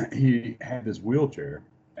he had this wheelchair,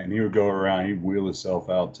 and he would go around. He'd wheel himself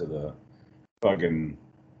out to the fucking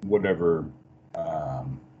whatever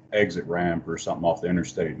exit ramp or something off the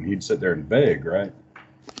interstate, and he'd sit there and beg, right?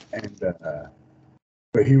 And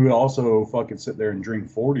but he would also fucking sit there and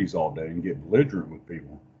drink 40s all day and get belligerent with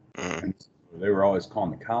people. And so they were always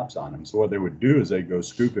calling the cops on him. So what they would do is they'd go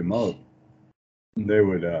scoop him up, and they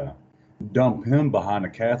would dump him behind a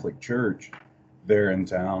Catholic church there in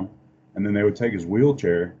town, and then they would take his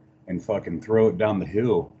wheelchair and fucking throw it down the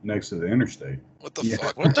hill next to the interstate. What the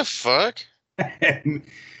fuck? What the fuck?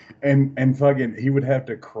 and fucking he would have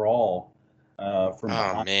to crawl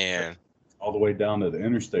from man, all the way down to the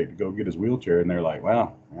interstate to go get his wheelchair, and they're like,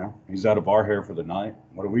 "Wow, yeah, he's out of our hair for the night.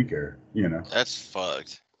 What do we care?" That's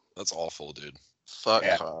fucked. That's awful, dude. Fuck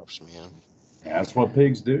cops, man. Yeah, that's what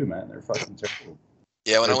pigs do, man. They're fucking terrible.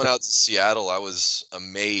 Yeah, when I went out to Seattle, I was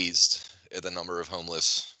amazed at the number of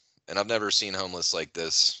homeless, and I've never seen homeless like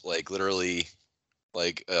this. Like literally,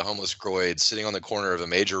 like a homeless croid sitting on the corner of a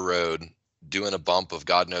major road doing a bump of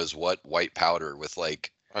God knows what white powder with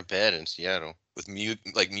like I bet in Seattle with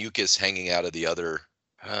mucus hanging out of the other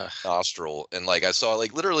nostril, and like I saw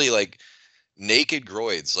like literally like naked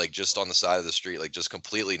groids like just on the side of the street, like just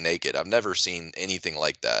completely naked. I've never seen anything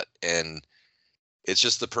like that, and it's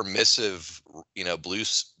just the permissive, blue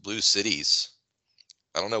cities.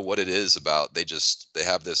 I don't know what it is about. They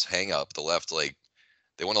have this hang up. The left, like,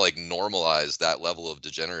 they want to like normalize that level of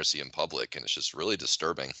degeneracy in public, and it's just really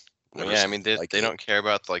disturbing. Yeah, I mean they don't care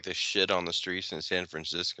about like the shit on the streets in San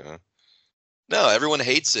Francisco. No, everyone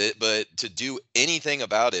hates it, but to do anything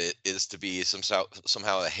about it is to be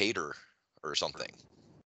somehow a hater or something.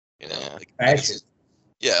 Like fascist.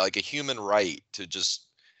 Yeah, like a human right to just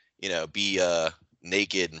be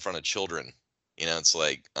naked in front of children. It's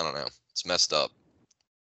like, I don't know, it's messed up.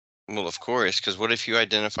 Well, of course, because what if you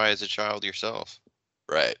identify as a child yourself?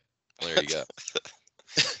 Right. Well, there you go.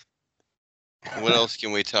 What else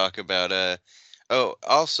can we talk about?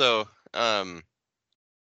 Also,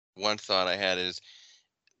 one thought I had is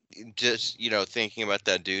just, thinking about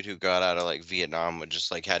that dude who got out of like Vietnam but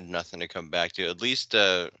just like had nothing to come back to. At least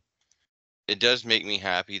it does make me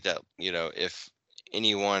happy that, if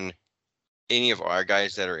any of our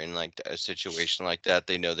guys that are in like a situation like that,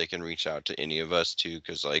 they know they can reach out to any of us too,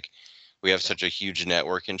 because like we have such a huge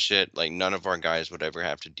network and shit. Like none of our guys would ever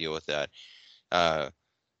have to deal with that.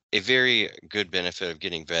 a very good benefit of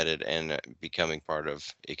getting vetted and becoming part of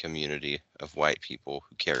a community of white people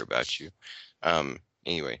who care about you.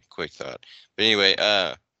 Anyway, quick thought. But anyway,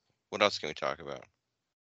 what else can we talk about?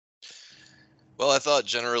 Well, I thought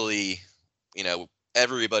generally,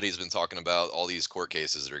 everybody's been talking about all these court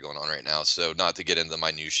cases that are going on right now. So not to get into the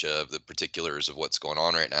minutia of the particulars of what's going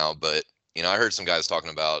on right now, but I heard some guys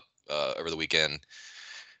talking about over the weekend,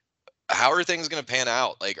 how are things going to pan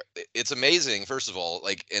out? Like, it's amazing, first of all,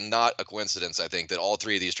 like, and not a coincidence, I think, that all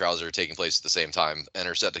three of these trials are taking place at the same time and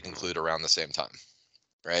are set to conclude around the same time,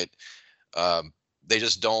 right? They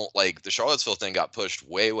just don't, like, the Charlottesville thing got pushed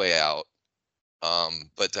way, way out.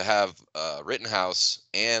 But to have Rittenhouse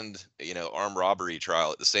and, armed robbery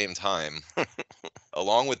trial at the same time,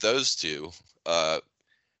 along with those two,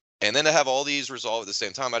 and then to have all these resolved at the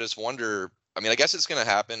same time, I just wonder. I mean, I guess it's going to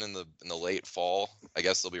happen in the late fall. I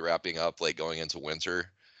guess they'll be wrapping up, like, going into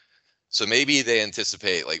winter. So maybe they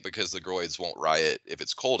anticipate, like, because the Groids won't riot if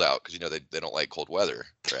it's cold out, because they don't like cold weather,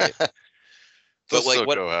 right? But like,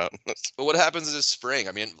 what happens this spring?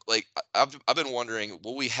 I mean, like, I've been wondering,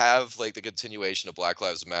 will we have, like, the continuation of Black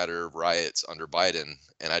Lives Matter riots under Biden?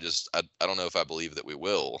 And I don't know if I believe that we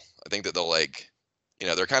will. I think that they'll, like,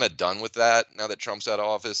 they're kind of done with that now that Trump's out of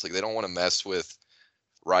office. Like, they don't want to mess with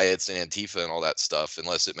riots and Antifa and all that stuff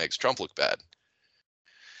unless it makes Trump look bad.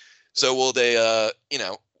 So will they,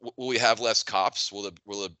 will we have less cops? Will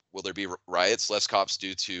there be riots, less cops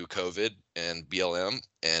due to COVID and BLM?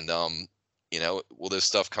 And, will this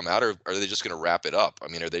stuff come out, or are they just going to wrap it up? I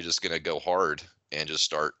mean, are they just going to go hard and just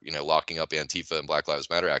start, locking up Antifa and Black Lives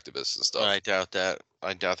Matter activists and stuff? I doubt that.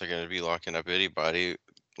 I doubt they're going to be locking up anybody,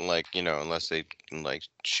 like, unless they can, like,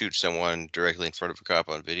 shoot someone directly in front of a cop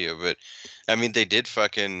on video. But, I mean, they did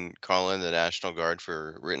fucking call in the National Guard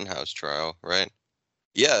for Rittenhouse trial, right?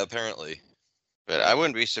 Yeah, apparently. But I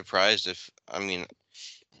wouldn't be surprised if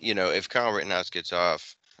Kyle Rittenhouse gets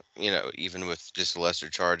off, even with just lesser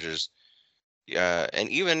charges, and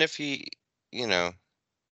even if he,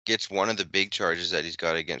 gets one of the big charges that he's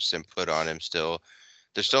got against him put on him still,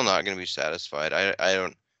 they're still not going to be satisfied. I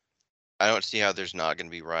don't see how there's not going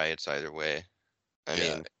to be riots either way. I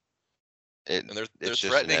mean, and they're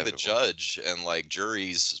threatening the judge and, like,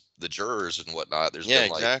 the jurors and whatnot.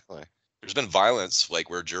 Exactly. There's been violence, like,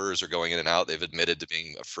 where jurors are going in and out. They've admitted to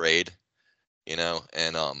being afraid, and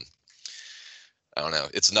I don't know.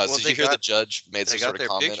 It's nuts. Well, Did you hear the judge made some sort of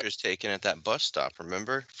comment? They got their pictures taken at that bus stop,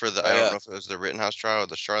 remember? I don't know if it was the Rittenhouse trial or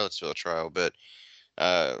the Charlottesville trial, but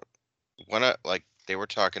they were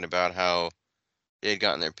talking about how they had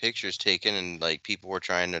gotten their pictures taken and, like, people were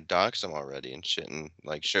trying to dox them already and shit and,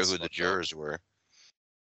 like, show who the jurors were.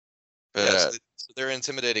 But so they're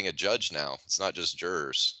intimidating a judge now. It's not just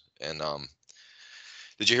jurors. And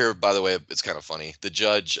did you hear, by the way, it's kind of funny, the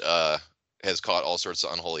judge has caught all sorts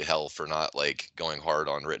of unholy hell for not, like, going hard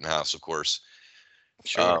on Rittenhouse, of course.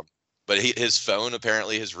 Sure. But his phone,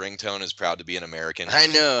 apparently, his ringtone is "Proud to be an American." I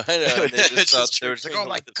know. They were just like, oh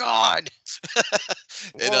my God.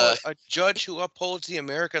 And, a judge who upholds the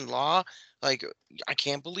American law? Like, I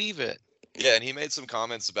can't believe it. Yeah, and he made some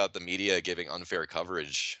comments about the media giving unfair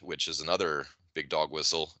coverage, which is another big dog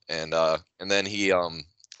whistle. And then he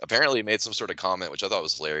apparently made some sort of comment, which I thought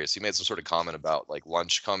was hilarious. He made some sort of comment about, like,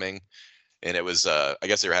 lunch coming, and it was I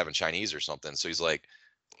guess they were having Chinese or something. So he's like,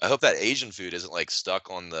 I hope that Asian food isn't, like, stuck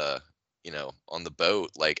on the boat,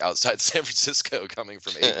 like, outside San Francisco coming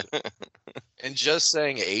from Asia. And just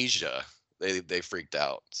saying Asia, they freaked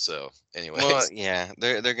out. So anyway, well, yeah,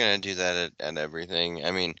 they're gonna do that at everything. I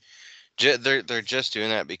mean, they're just doing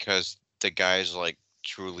that because the guy's, like,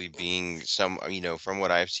 truly being from what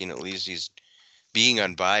I've seen, at least, he's being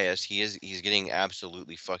unbiased. He's getting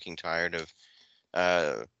absolutely fucking tired of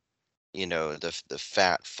the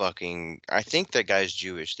fat fucking, I think that guy's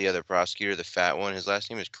Jewish, the other prosecutor, the fat one, his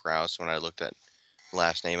last name is Kraus. When I looked at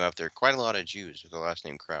last name up, there are quite a lot of Jews with the last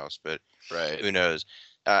name Kraus, but right, who knows?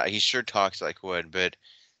 He sure talks like wood, but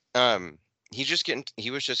he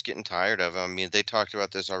was just getting tired of him. I mean, they talked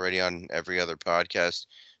about this already on every other podcast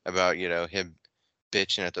about, him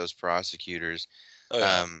bitching at those prosecutors. Oh,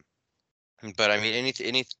 yeah. But I mean,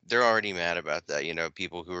 they're already mad about that,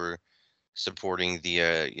 people who are supporting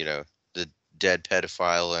the dead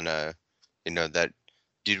pedophile and that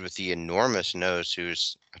dude with the enormous nose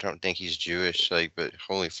who's, I don't think he's Jewish, like, but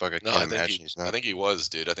holy fuck, I can't imagine he's not. I think he was,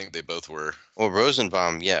 dude. I think they both were. Well,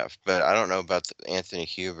 Rosenbaum, yeah, but I don't know about Anthony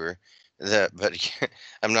Huber. But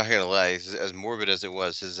I'm not gonna lie, as morbid as it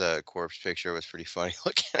was, his corpse picture was pretty funny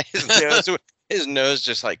looking at his nose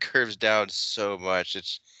just, like, curves down so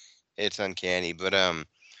much. It's uncanny, but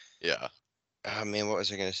yeah. Oh man, what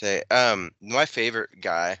was I gonna say? My favorite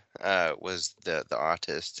guy was the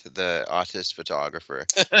artist photographer.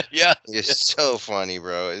 Yeah. He's so funny,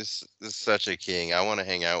 bro. He's such a king. I want to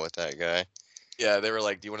hang out with that guy. Yeah, they were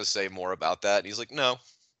like, "Do you want to say more about that?" And he's like, "No."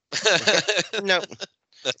 No.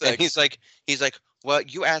 No, And thanks. he's like, well,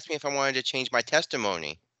 you asked me if I wanted to change my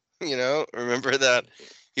testimony. Remember that?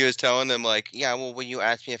 He was telling them like, yeah, well, when you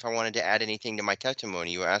asked me if I wanted to add anything to my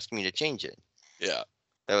testimony, you asked me to change it. Yeah.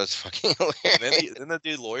 That was fucking And then hilarious. then the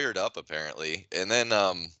dude lawyered up apparently. And then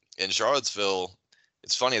in Charlottesville,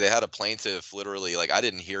 it's funny, they had a plaintiff literally, like, I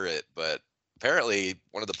didn't hear it, but apparently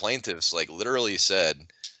one of the plaintiffs like literally said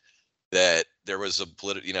that there was a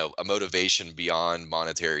motivation beyond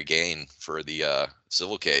monetary gain for the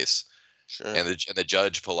civil case. Sure. And the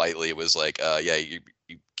judge politely was like, yeah, you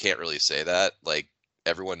can't really say that. Like,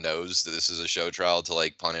 everyone knows that this is a show trial to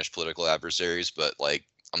like punish political adversaries, but like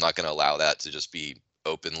I'm not going to allow that to just be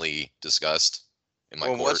openly discussed in my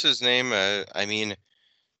Well, court. what's his name? I mean,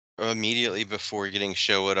 immediately before getting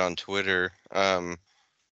showed on Twitter,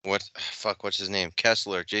 what's his name?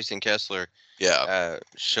 Jason Kessler. Yeah.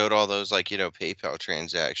 Showed all those like PayPal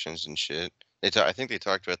transactions and shit. I think they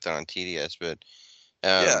talked about that on TDS, but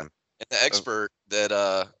Yeah. um, And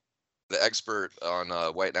the expert on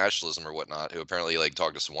white nationalism or whatnot, who apparently like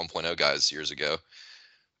talked to some 1.0 guys years ago,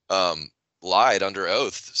 lied under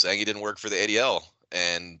oath saying he didn't work for the ADL,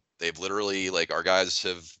 and they've literally, like, our guys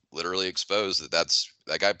have literally exposed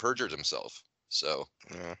that guy perjured himself. So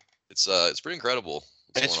yeah. it's pretty incredible.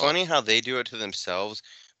 It's funny how they do it to themselves,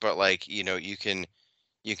 but like you can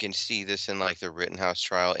see this in like the Rittenhouse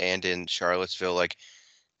trial and in Charlottesville. Like,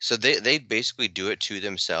 so they basically do it to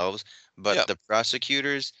themselves, but Yeah. the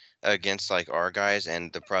prosecutors against like our guys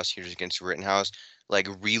and the prosecutors against Rittenhouse like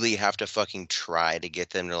really have to fucking try to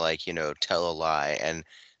get them to like tell a lie and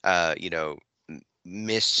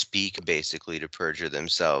misspeak basically to perjure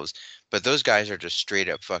themselves. But those guys are just straight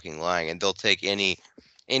up fucking lying, and they'll take any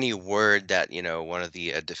word that one of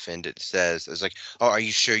the defendants says. It's like, oh, are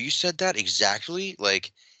you sure you said that exactly?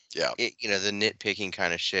 Like, Yeah. the nitpicking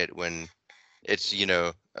kind of shit when it's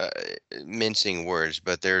mincing words,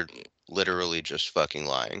 but they're literally just fucking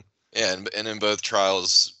lying. Yeah, and in both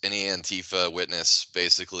trials, any Antifa witness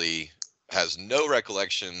basically has no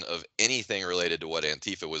recollection of anything related to what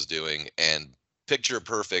Antifa was doing, and picture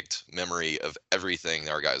perfect memory of everything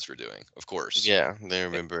our guys were doing, of course. Yeah, they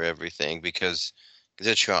remember everything because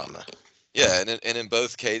the trauma. Yeah, and in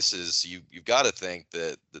both cases, you've got to think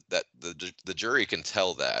that the jury can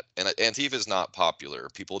tell that. And Antifa is not popular.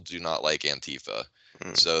 People do not like Antifa.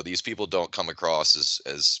 So these people don't come across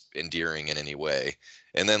as endearing in any way.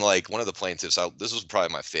 And then, like, one of the plaintiffs, this was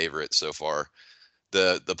probably my favorite so far.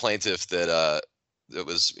 The plaintiff that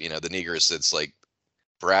was, the negress that's like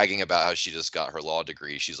bragging about how she just got her law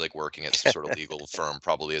degree. She's like working at some sort of legal firm,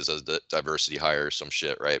 probably as a diversity hire or some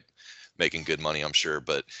shit, right? Making good money, I'm sure.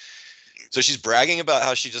 But so she's bragging about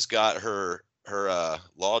how she just got her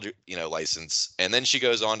law license, and then she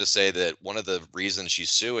goes on to say that one of the reasons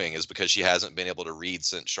she's suing is because she hasn't been able to read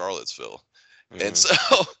since Charlottesville. And so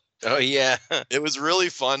oh yeah, it was really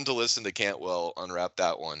fun to listen to Cantwell unwrap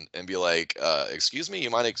that one and be like, excuse me,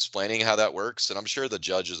 you mind explaining how that works? And I'm sure the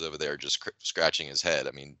judge is over there just scratching his head.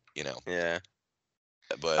 I mean, yeah.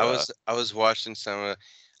 But I was watching some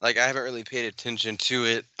like I haven't really paid attention to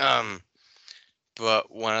it.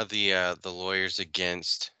 But one of the lawyers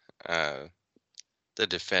against the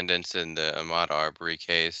defendants in the Ahmaud Arbery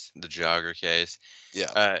case, the jogger case.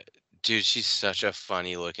 Yeah. Dude, she's such a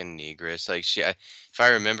funny looking negress. Like if I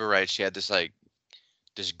remember right, she had this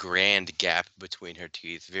grand gap between her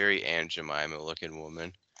teeth. Very Aunt Jemima looking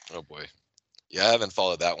woman. Oh boy. Yeah, I haven't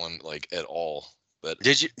followed that one like at all. But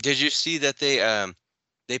did you see that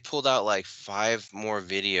they pulled out like 5 more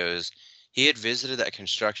videos? He had visited that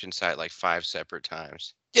construction site like 5 separate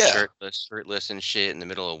times. Yeah. Shirtless and shit in the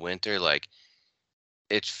middle of winter. Like,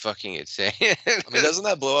 it's fucking insane. I mean, doesn't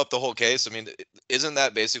that blow up the whole case? I mean, isn't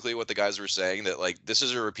that basically what the guys were saying? That like, this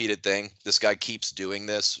is a repeated thing. This guy keeps doing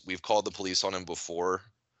this. We've called the police on him before.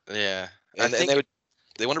 Yeah. And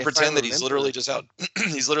they want to pretend that he's literally just out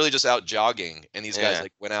he's literally just out jogging, and these guys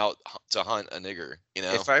like went out to hunt a nigger,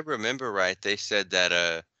 If I remember right, they said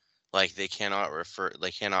that like they cannot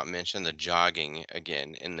mention the jogging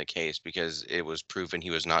again in the case because it was proven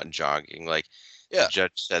he was not jogging. Like, the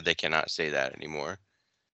judge said they cannot say that anymore.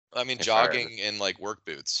 I mean, jogging in like work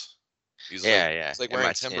boots. He's like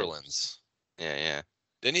wearing Timberlands. Yeah.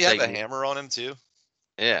 Didn't he have a hammer on him too?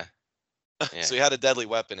 Yeah. So he had a deadly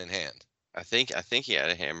weapon in hand. I think he had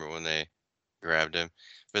a hammer when they grabbed him.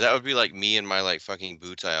 But that would be like me and my like fucking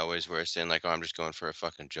boots I always wear, saying like, "Oh, I'm just going for a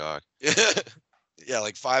fucking jog." Yeah,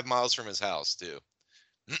 like 5 miles from his house too.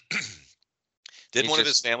 Didn't one of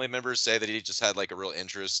his family members say that he just had like a real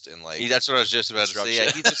interest in like? That's what I was just about to say.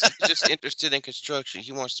 Yeah, he's just interested in construction.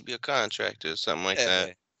 He wants to be a contractor or something like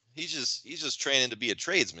that. He's just training to be a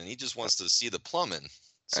tradesman. He just wants to see the plumbing.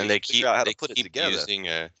 So and they keep out how to put it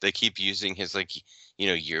together. They keep using his like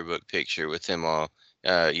yearbook picture with him all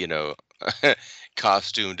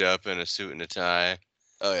costumed up in a suit and a tie.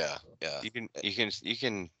 Oh yeah. You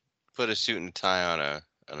can put a suit and a tie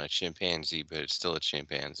on a chimpanzee, but it's still a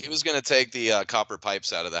chimpanzee. He was going to take the copper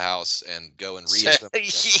pipes out of the house and go and reach them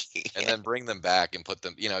and then bring them back and put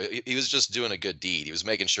them, he was just doing a good deed. He was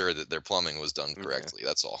making sure that their plumbing was done correctly. Yeah.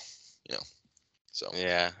 That's all, So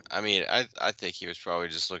yeah, I mean, I think he was probably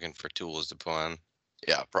just looking for tools to pawn.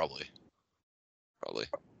 Yeah, probably.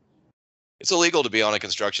 It's illegal to be on a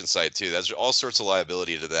construction site too. There's all sorts of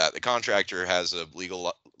liability to that. The contractor has a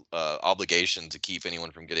legal obligation to keep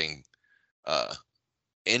anyone from getting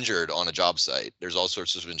injured on a job site. There's all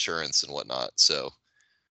sorts of insurance and whatnot. So,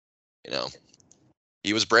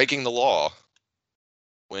 he was breaking the law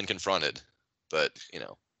when confronted, but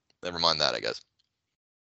never mind that, I guess.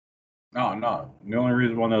 No. The only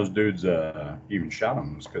reason one of those dudes even shot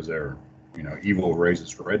him was because they're, evil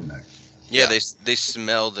racist rednecks. Yeah, they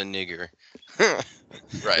smell the nigger.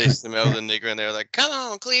 Right. They smell the nigger and they're like, "Come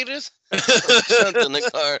on, Cletus." Something in the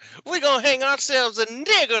car. We're gonna hang ourselves a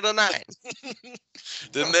nigger tonight.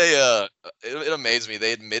 Didn't they? It amazed me.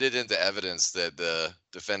 They admitted into evidence that the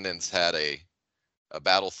defendants had a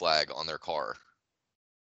battle flag on their car.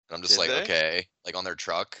 And I'm just okay, like on their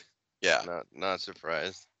truck. Yeah. Not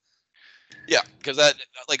surprised. Yeah, because that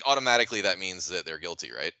automatically that means that they're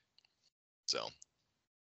guilty, right? So.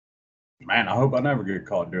 Man, I hope I never get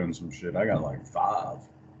caught doing some shit. I got like 5. All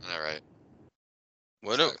right.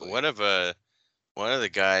 One of the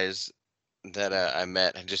guys that I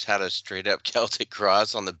met just had a straight up Celtic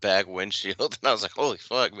cross on the back windshield, and I was like, "Holy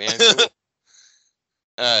fuck, man!" Cool.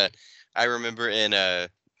 I remember in the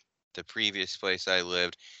previous place I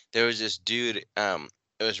lived, there was this dude. It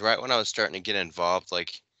was right when I was starting to get involved,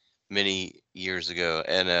 like many years ago,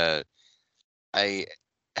 and I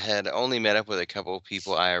had only met up with a couple of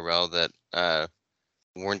people IRL that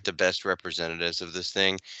weren't the best representatives of this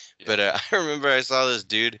thing. Yeah. But I remember I saw this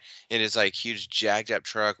dude in his like huge jacked up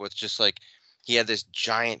truck with just like, he had this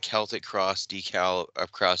giant Celtic cross decal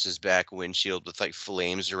across his back windshield with like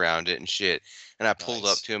flames around it and shit. And I pulled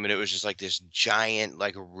up to him and it was just like this giant,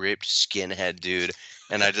 like ripped skinhead dude.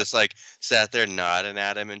 And I just like sat there nodding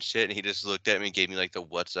at him and shit. And he just looked at me and gave me like the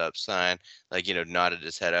what's up sign, like, nodded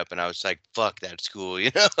his head up. And I was like, fuck, that's cool.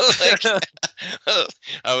 Like,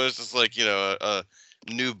 I was just like, a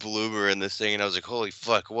new bloomer in this thing. And I was like, holy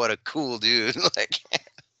fuck, what a cool dude. Like,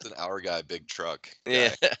 it's an hour guy, big truck.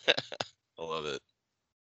 Yeah. I love it.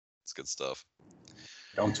 It's good stuff.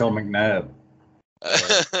 Don't tell McNabb.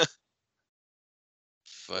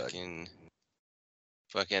 Fucking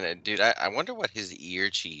dude, I wonder what his ear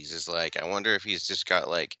cheese is like. I wonder if he's just got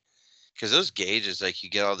like, because those gauges, like, you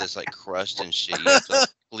get all this like crust and shit. You have to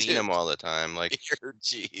clean them all the time. Like, ear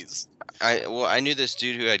cheese. I knew this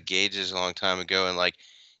dude who had gauges a long time ago, and like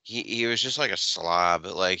he was just like a slob.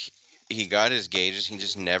 Like, he got his gauges, he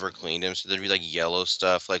just never cleaned them, so there'd be like yellow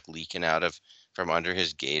stuff like leaking out from under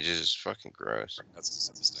his gauges. It's fucking gross. That's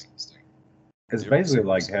disgusting. It's basically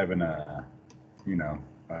like having a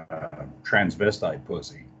transvestite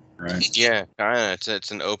pussy, right? Yeah, kinda.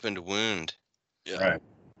 It's an opened wound. Yeah. Right.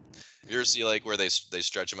 You ever see like where they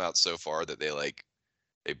stretch them out so far that they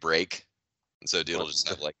break, and so dude will just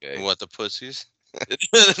have like the pussies?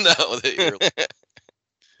 No,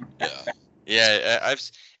 yeah. Yeah,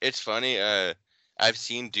 it's funny. I've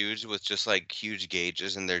seen dudes with just like huge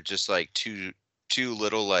gauges, and they're just like two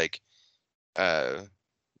little like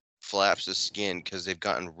flaps of skin because they've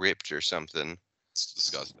gotten ripped or something. It's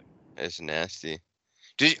disgusting. It's nasty.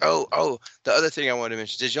 The other thing I wanted to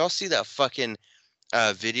mention, did y'all see that fucking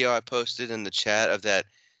video I posted in the chat of that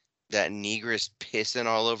negress pissing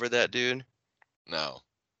all over that dude? No.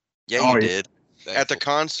 Yeah, you did. At the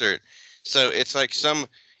concert. So it's like some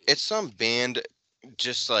band,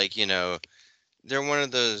 just like, they're one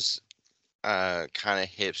of those kind of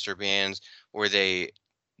hipster bands where they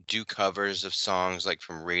do covers of songs like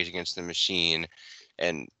from Rage Against the Machine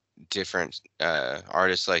and different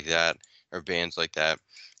artists like that, or bands like that,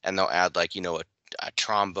 and they'll add like, a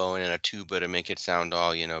trombone and a tuba to make it sound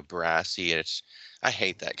all, brassy. And I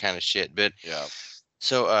hate that kind of shit. But yeah.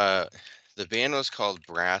 So the band was called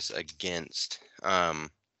Brass Against, and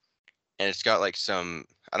it's got like some,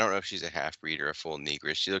 I don't know if she's a half-breed or a full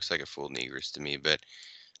negress. She looks like a full negress to me, but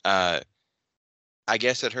I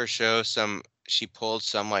guess at her show, she pulled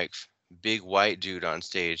some like big white dude on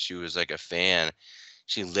stage. She was like a fan.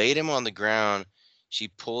 She laid him on the ground. She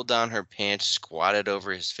pulled down her pants, squatted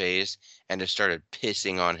over his face, and just started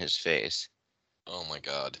pissing on his face. Oh my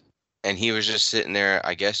God. And he was just sitting there,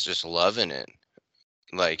 I guess, just loving it.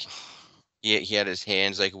 Like, he had his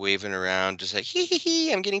hands like waving around, just like,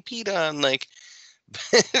 hee, I'm getting peed on. Like,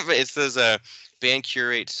 it says, band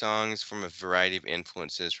curates songs from a variety of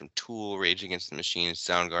influences, from Tool, Rage Against the Machine,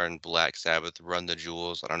 Soundgarden, Black Sabbath, Run the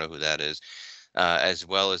Jewels, I don't know who that is, as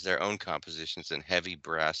well as their own compositions and heavy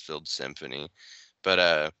brass-filled symphony.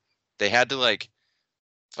 But they had to like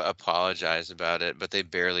apologize about it, but they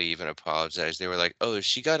barely even apologized. They were like, "Oh,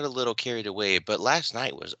 she got a little carried away, but last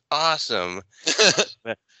night was awesome."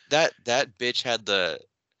 But that bitch had the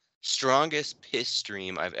strongest piss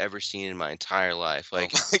stream I've ever seen in my entire life.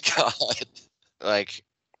 Like, oh my God. Like,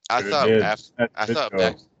 I Dude, thought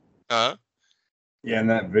back, huh? Yeah, in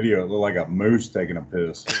that video, it looked like a moose taking a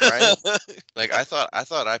piss. Right? Like, I thought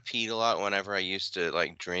I peed a lot whenever I used to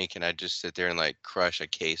like drink, and I'd just sit there and like crush a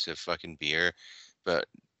case of fucking beer, but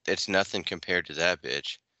it's nothing compared to that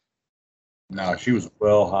bitch. No, she was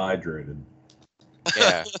well hydrated.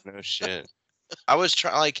 Yeah, no shit. I was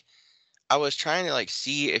trying to like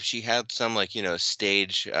see if she had some like,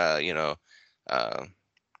 stage, like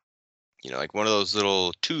one of those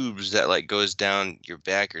little tubes that like goes down your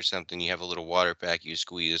back or something. You have a little water pack you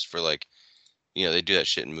squeeze for like, they do that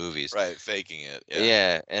shit in movies. Right, faking it. Yeah,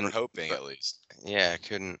 yeah, and we're hoping at least. Yeah, I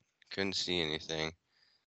couldn't see anything.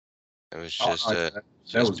 It was just that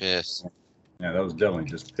was piss. Yeah, that was definitely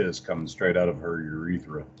just piss coming straight out of her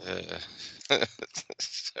urethra.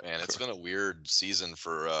 Man, it's been a weird season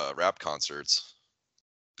for rap concerts.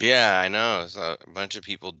 Yeah, I know. So a bunch of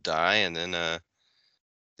people die, and then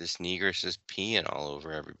this negress is peeing all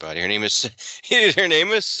over everybody. Her name is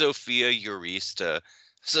Sophia Uresta.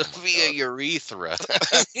 Sophia Urethra.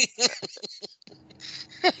 You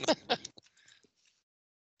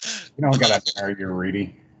don't gotta marry your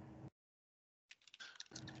Reedy.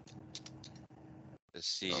 Let's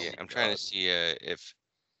see. I'm trying to see if.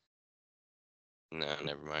 No,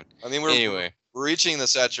 never mind. I mean, we're reaching the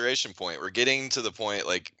saturation point. We're getting to the point,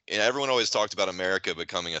 like, everyone always talked about America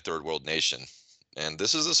becoming a third world nation. And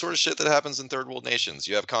this is the sort of shit that happens in third world nations.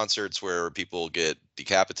 You have concerts where people get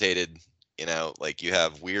decapitated, like you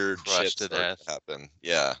have weird shit to death happen.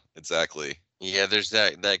 Yeah, exactly. Yeah, there's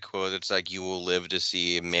that quote. It's like, you will live to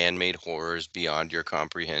see man-made horrors beyond your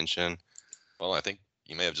comprehension. Well, I think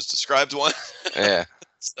you may have just described one. Yeah.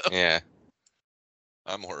 So, yeah.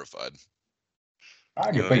 I'm horrified. I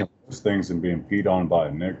can think of those things than being peed on by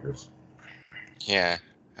a Knickers. Yeah,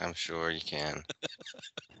 I'm sure you can.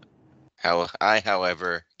 I,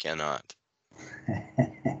 however, cannot.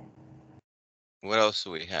 What else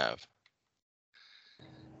do we have?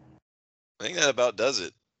 I think that about does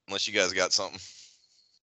it. Unless you guys got something.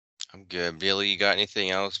 I'm good. Billy, you got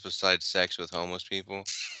anything else besides sex with homeless people?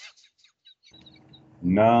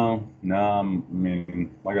 No. I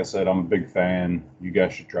mean, like I said, I'm a big fan. You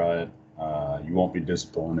guys should try it. You won't be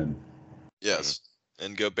disappointed. Yes,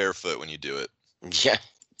 and go barefoot when you do it. Yeah.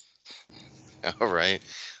 All right.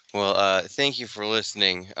 Well, thank you for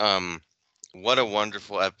listening. What a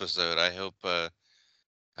wonderful episode. I hope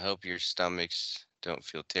your stomachs don't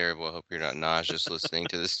feel terrible. I hope you're not nauseous listening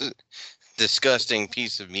to this disgusting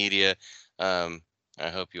piece of media. I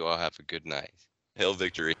hope you all have a good night. Hail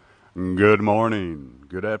victory. Good morning,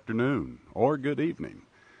 good afternoon, or good evening.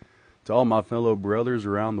 To all my fellow brothers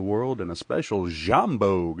around the world, and a special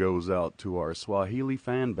jambo goes out to our Swahili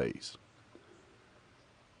fan base.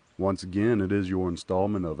 Once again, it is your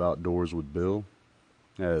installment of Outdoors with Bill,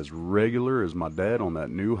 as regular as my dad on that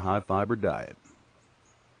new high-fiber diet.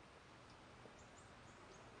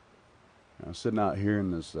 Now, sitting out here in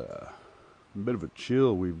this bit of a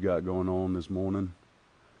chill we've got going on this morning,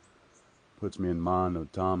 puts me in mind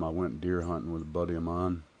of the time I went deer hunting with a buddy of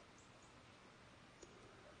mine.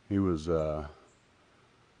 He was a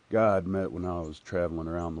guy I'd met when I was traveling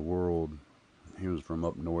around the world. He was from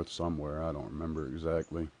up north somewhere, I don't remember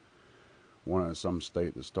exactly. Some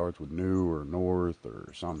state that starts with New or North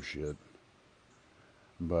or some shit.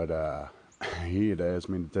 But he had asked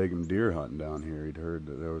me to take him deer hunting down here. He'd heard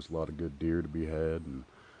that there was a lot of good deer to be had, and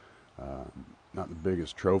not the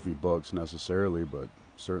biggest trophy bucks necessarily, but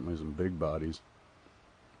certainly some big bodies.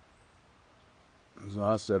 So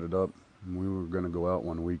I set it up. We were going to go out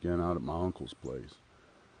one weekend out at my uncle's place.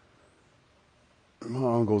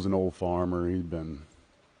 My uncle's an old farmer. He'd been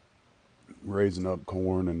raising up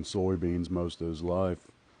corn and soybeans most of his life.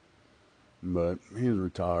 But he was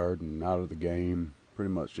retired and out of the game.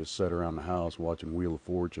 Pretty much just sat around the house watching Wheel of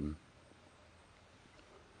Fortune.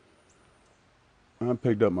 I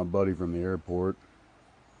picked up my buddy from the airport,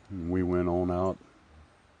 and we went on out,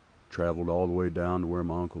 traveled all the way down to where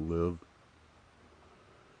my uncle lived.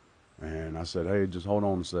 And I said, hey, just hold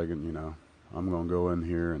on a second, you know. I'm going to go in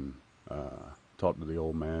here and talk to the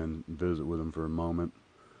old man, visit with him for a moment,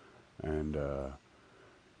 and,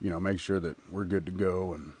 you know, make sure that we're good to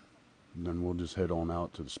go, and then we'll just head on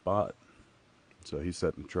out to the spot. So he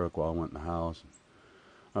sat in the truck while I went in the house.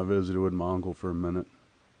 I visited with my uncle for a minute.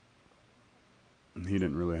 He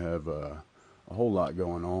didn't really have a whole lot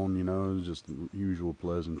going on, you know. It was just the usual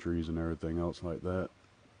pleasantries and everything else like that.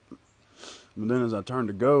 But then as I turned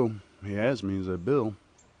to go, he asked me, he said, Bill,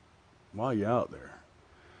 while you out there,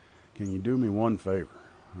 can you do me one favor?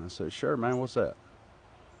 And I said, sure, man, what's that?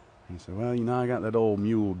 He said, well, you know, I got that old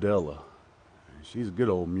mule, Della. She's a good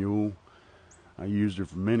old mule. I used her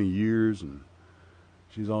for many years, and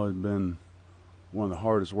she's always been one of the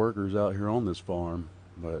hardest workers out here on this farm.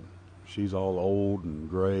 But she's all old and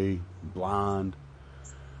gray, blind,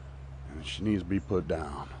 and she needs to be put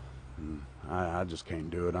down. And I just can't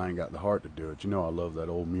do it. I ain't got the heart to do it. You know I love that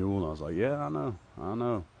old mule. And I was like, yeah, I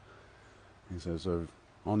know. He said, so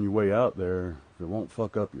on your way out there, if it won't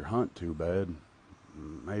fuck up your hunt too bad,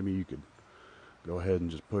 maybe you could go ahead and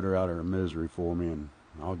just put her out of her misery for me, and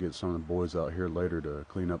I'll get some of the boys out here later to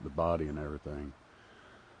clean up the body and everything.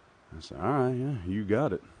 I said, all right, yeah, you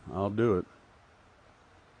got it. I'll do it.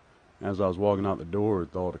 As I was walking out the door, a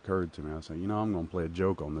thought occurred to me. I said, you know, I'm going to play a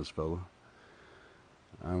joke on this fella.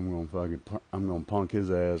 I'm going to punk his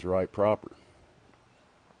ass right proper.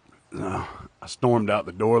 I stormed out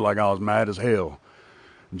the door like I was mad as hell.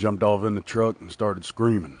 Jumped off in the truck and started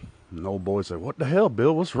screaming. And the old boy said, what the hell,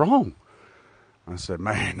 Bill? What's wrong? I said,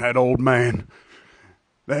 man, that old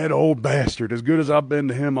bastard, as good as I've been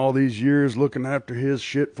to him all these years, looking after his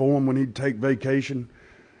shit for him when he'd take vacation,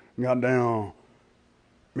 got down.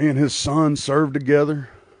 Me and his son served together,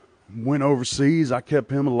 went overseas. I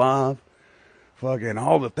kept him alive. Fucking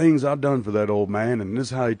all the things I've done for that old man, and this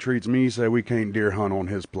is how he treats me. He said we can't deer hunt on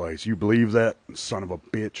his place. You believe that, son of a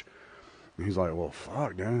bitch? And he's like, well,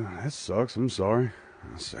 fuck, Dad, that sucks. I'm sorry.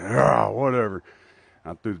 I said, whatever.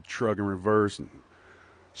 I threw the truck in reverse and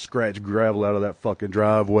scratched gravel out of that fucking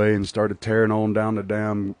driveway and started tearing on down the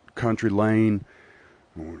damn country lane.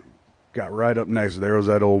 Got right up next. There was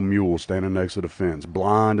that old mule standing next to the fence,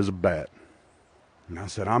 blind as a bat. And I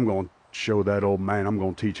said, I'm going to show that old man. I'm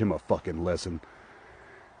going to teach him a fucking lesson.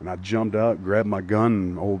 And I jumped out, grabbed my gun,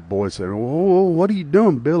 and the old boy said, whoa, what are you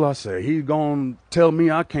doing, Bill? I said, he's going to tell me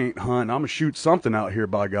I can't hunt. I'm going to shoot something out here,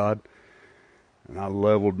 by God. And I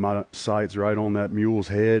leveled my sights right on that mule's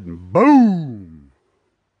head, and boom!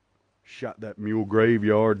 Shot that mule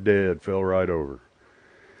graveyard dead, fell right over.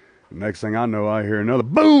 The next thing I know, I hear another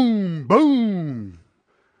boom, boom.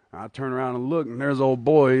 I turn around and look, and there's old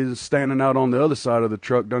boy. He's standing out on the other side of the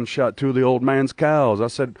truck, done shot two of the old man's cows. I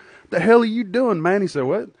said, what the hell are you doing, man? He said,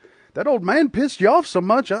 what? That old man pissed you off so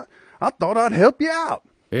much, I thought I'd help you out.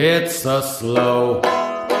 It's a slow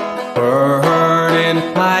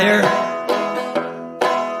burning fire,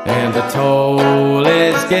 and the toll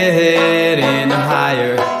is getting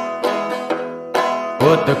higher.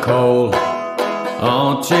 Put the coal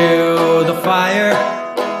onto the fire,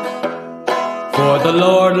 for the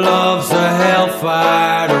Lord loves a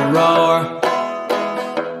hellfire to roar.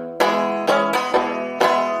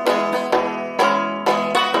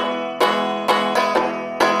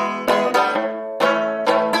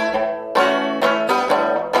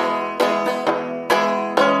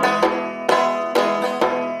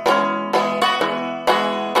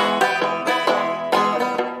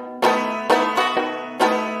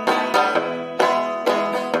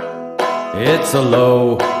 It's a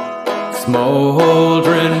low,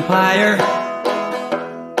 smoldering fire,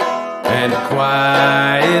 and a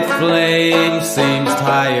quiet flame seems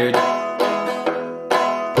tired.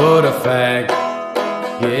 Put a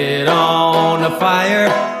faggot on the fire,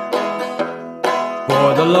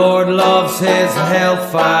 for the Lord loves his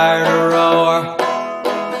hellfire to roar.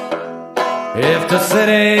 If the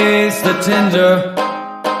city's the tinder,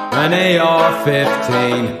 an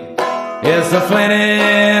AR-15 is the flint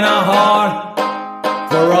in a heart.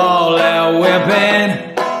 For all that we've been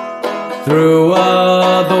through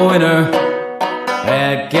the winter,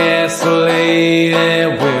 at gasoline,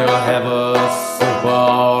 and we'll have a soup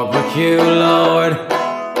barbecue, Lord.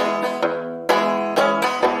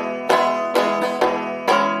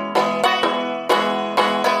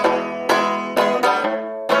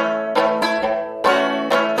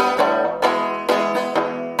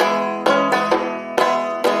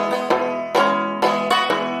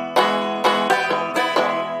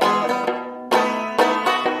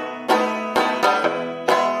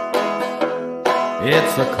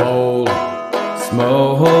 It's a cold,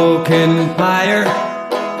 smoking pyre,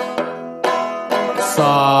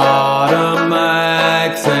 sodomites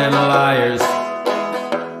and liars.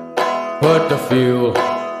 Put the fuel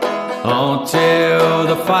onto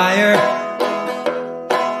the fire,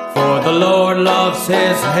 for the Lord loves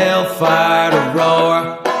his hellfire to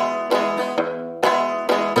roar.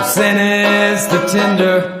 If sin is the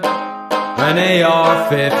tinder, an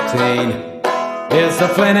AR-15 is the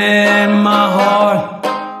flint in my heart.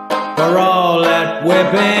 For all that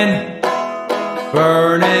whipping,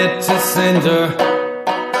 burn it to cinder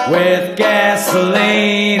with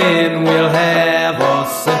gasoline, and we'll have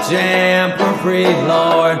us a jamper-free,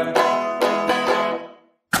 Lord.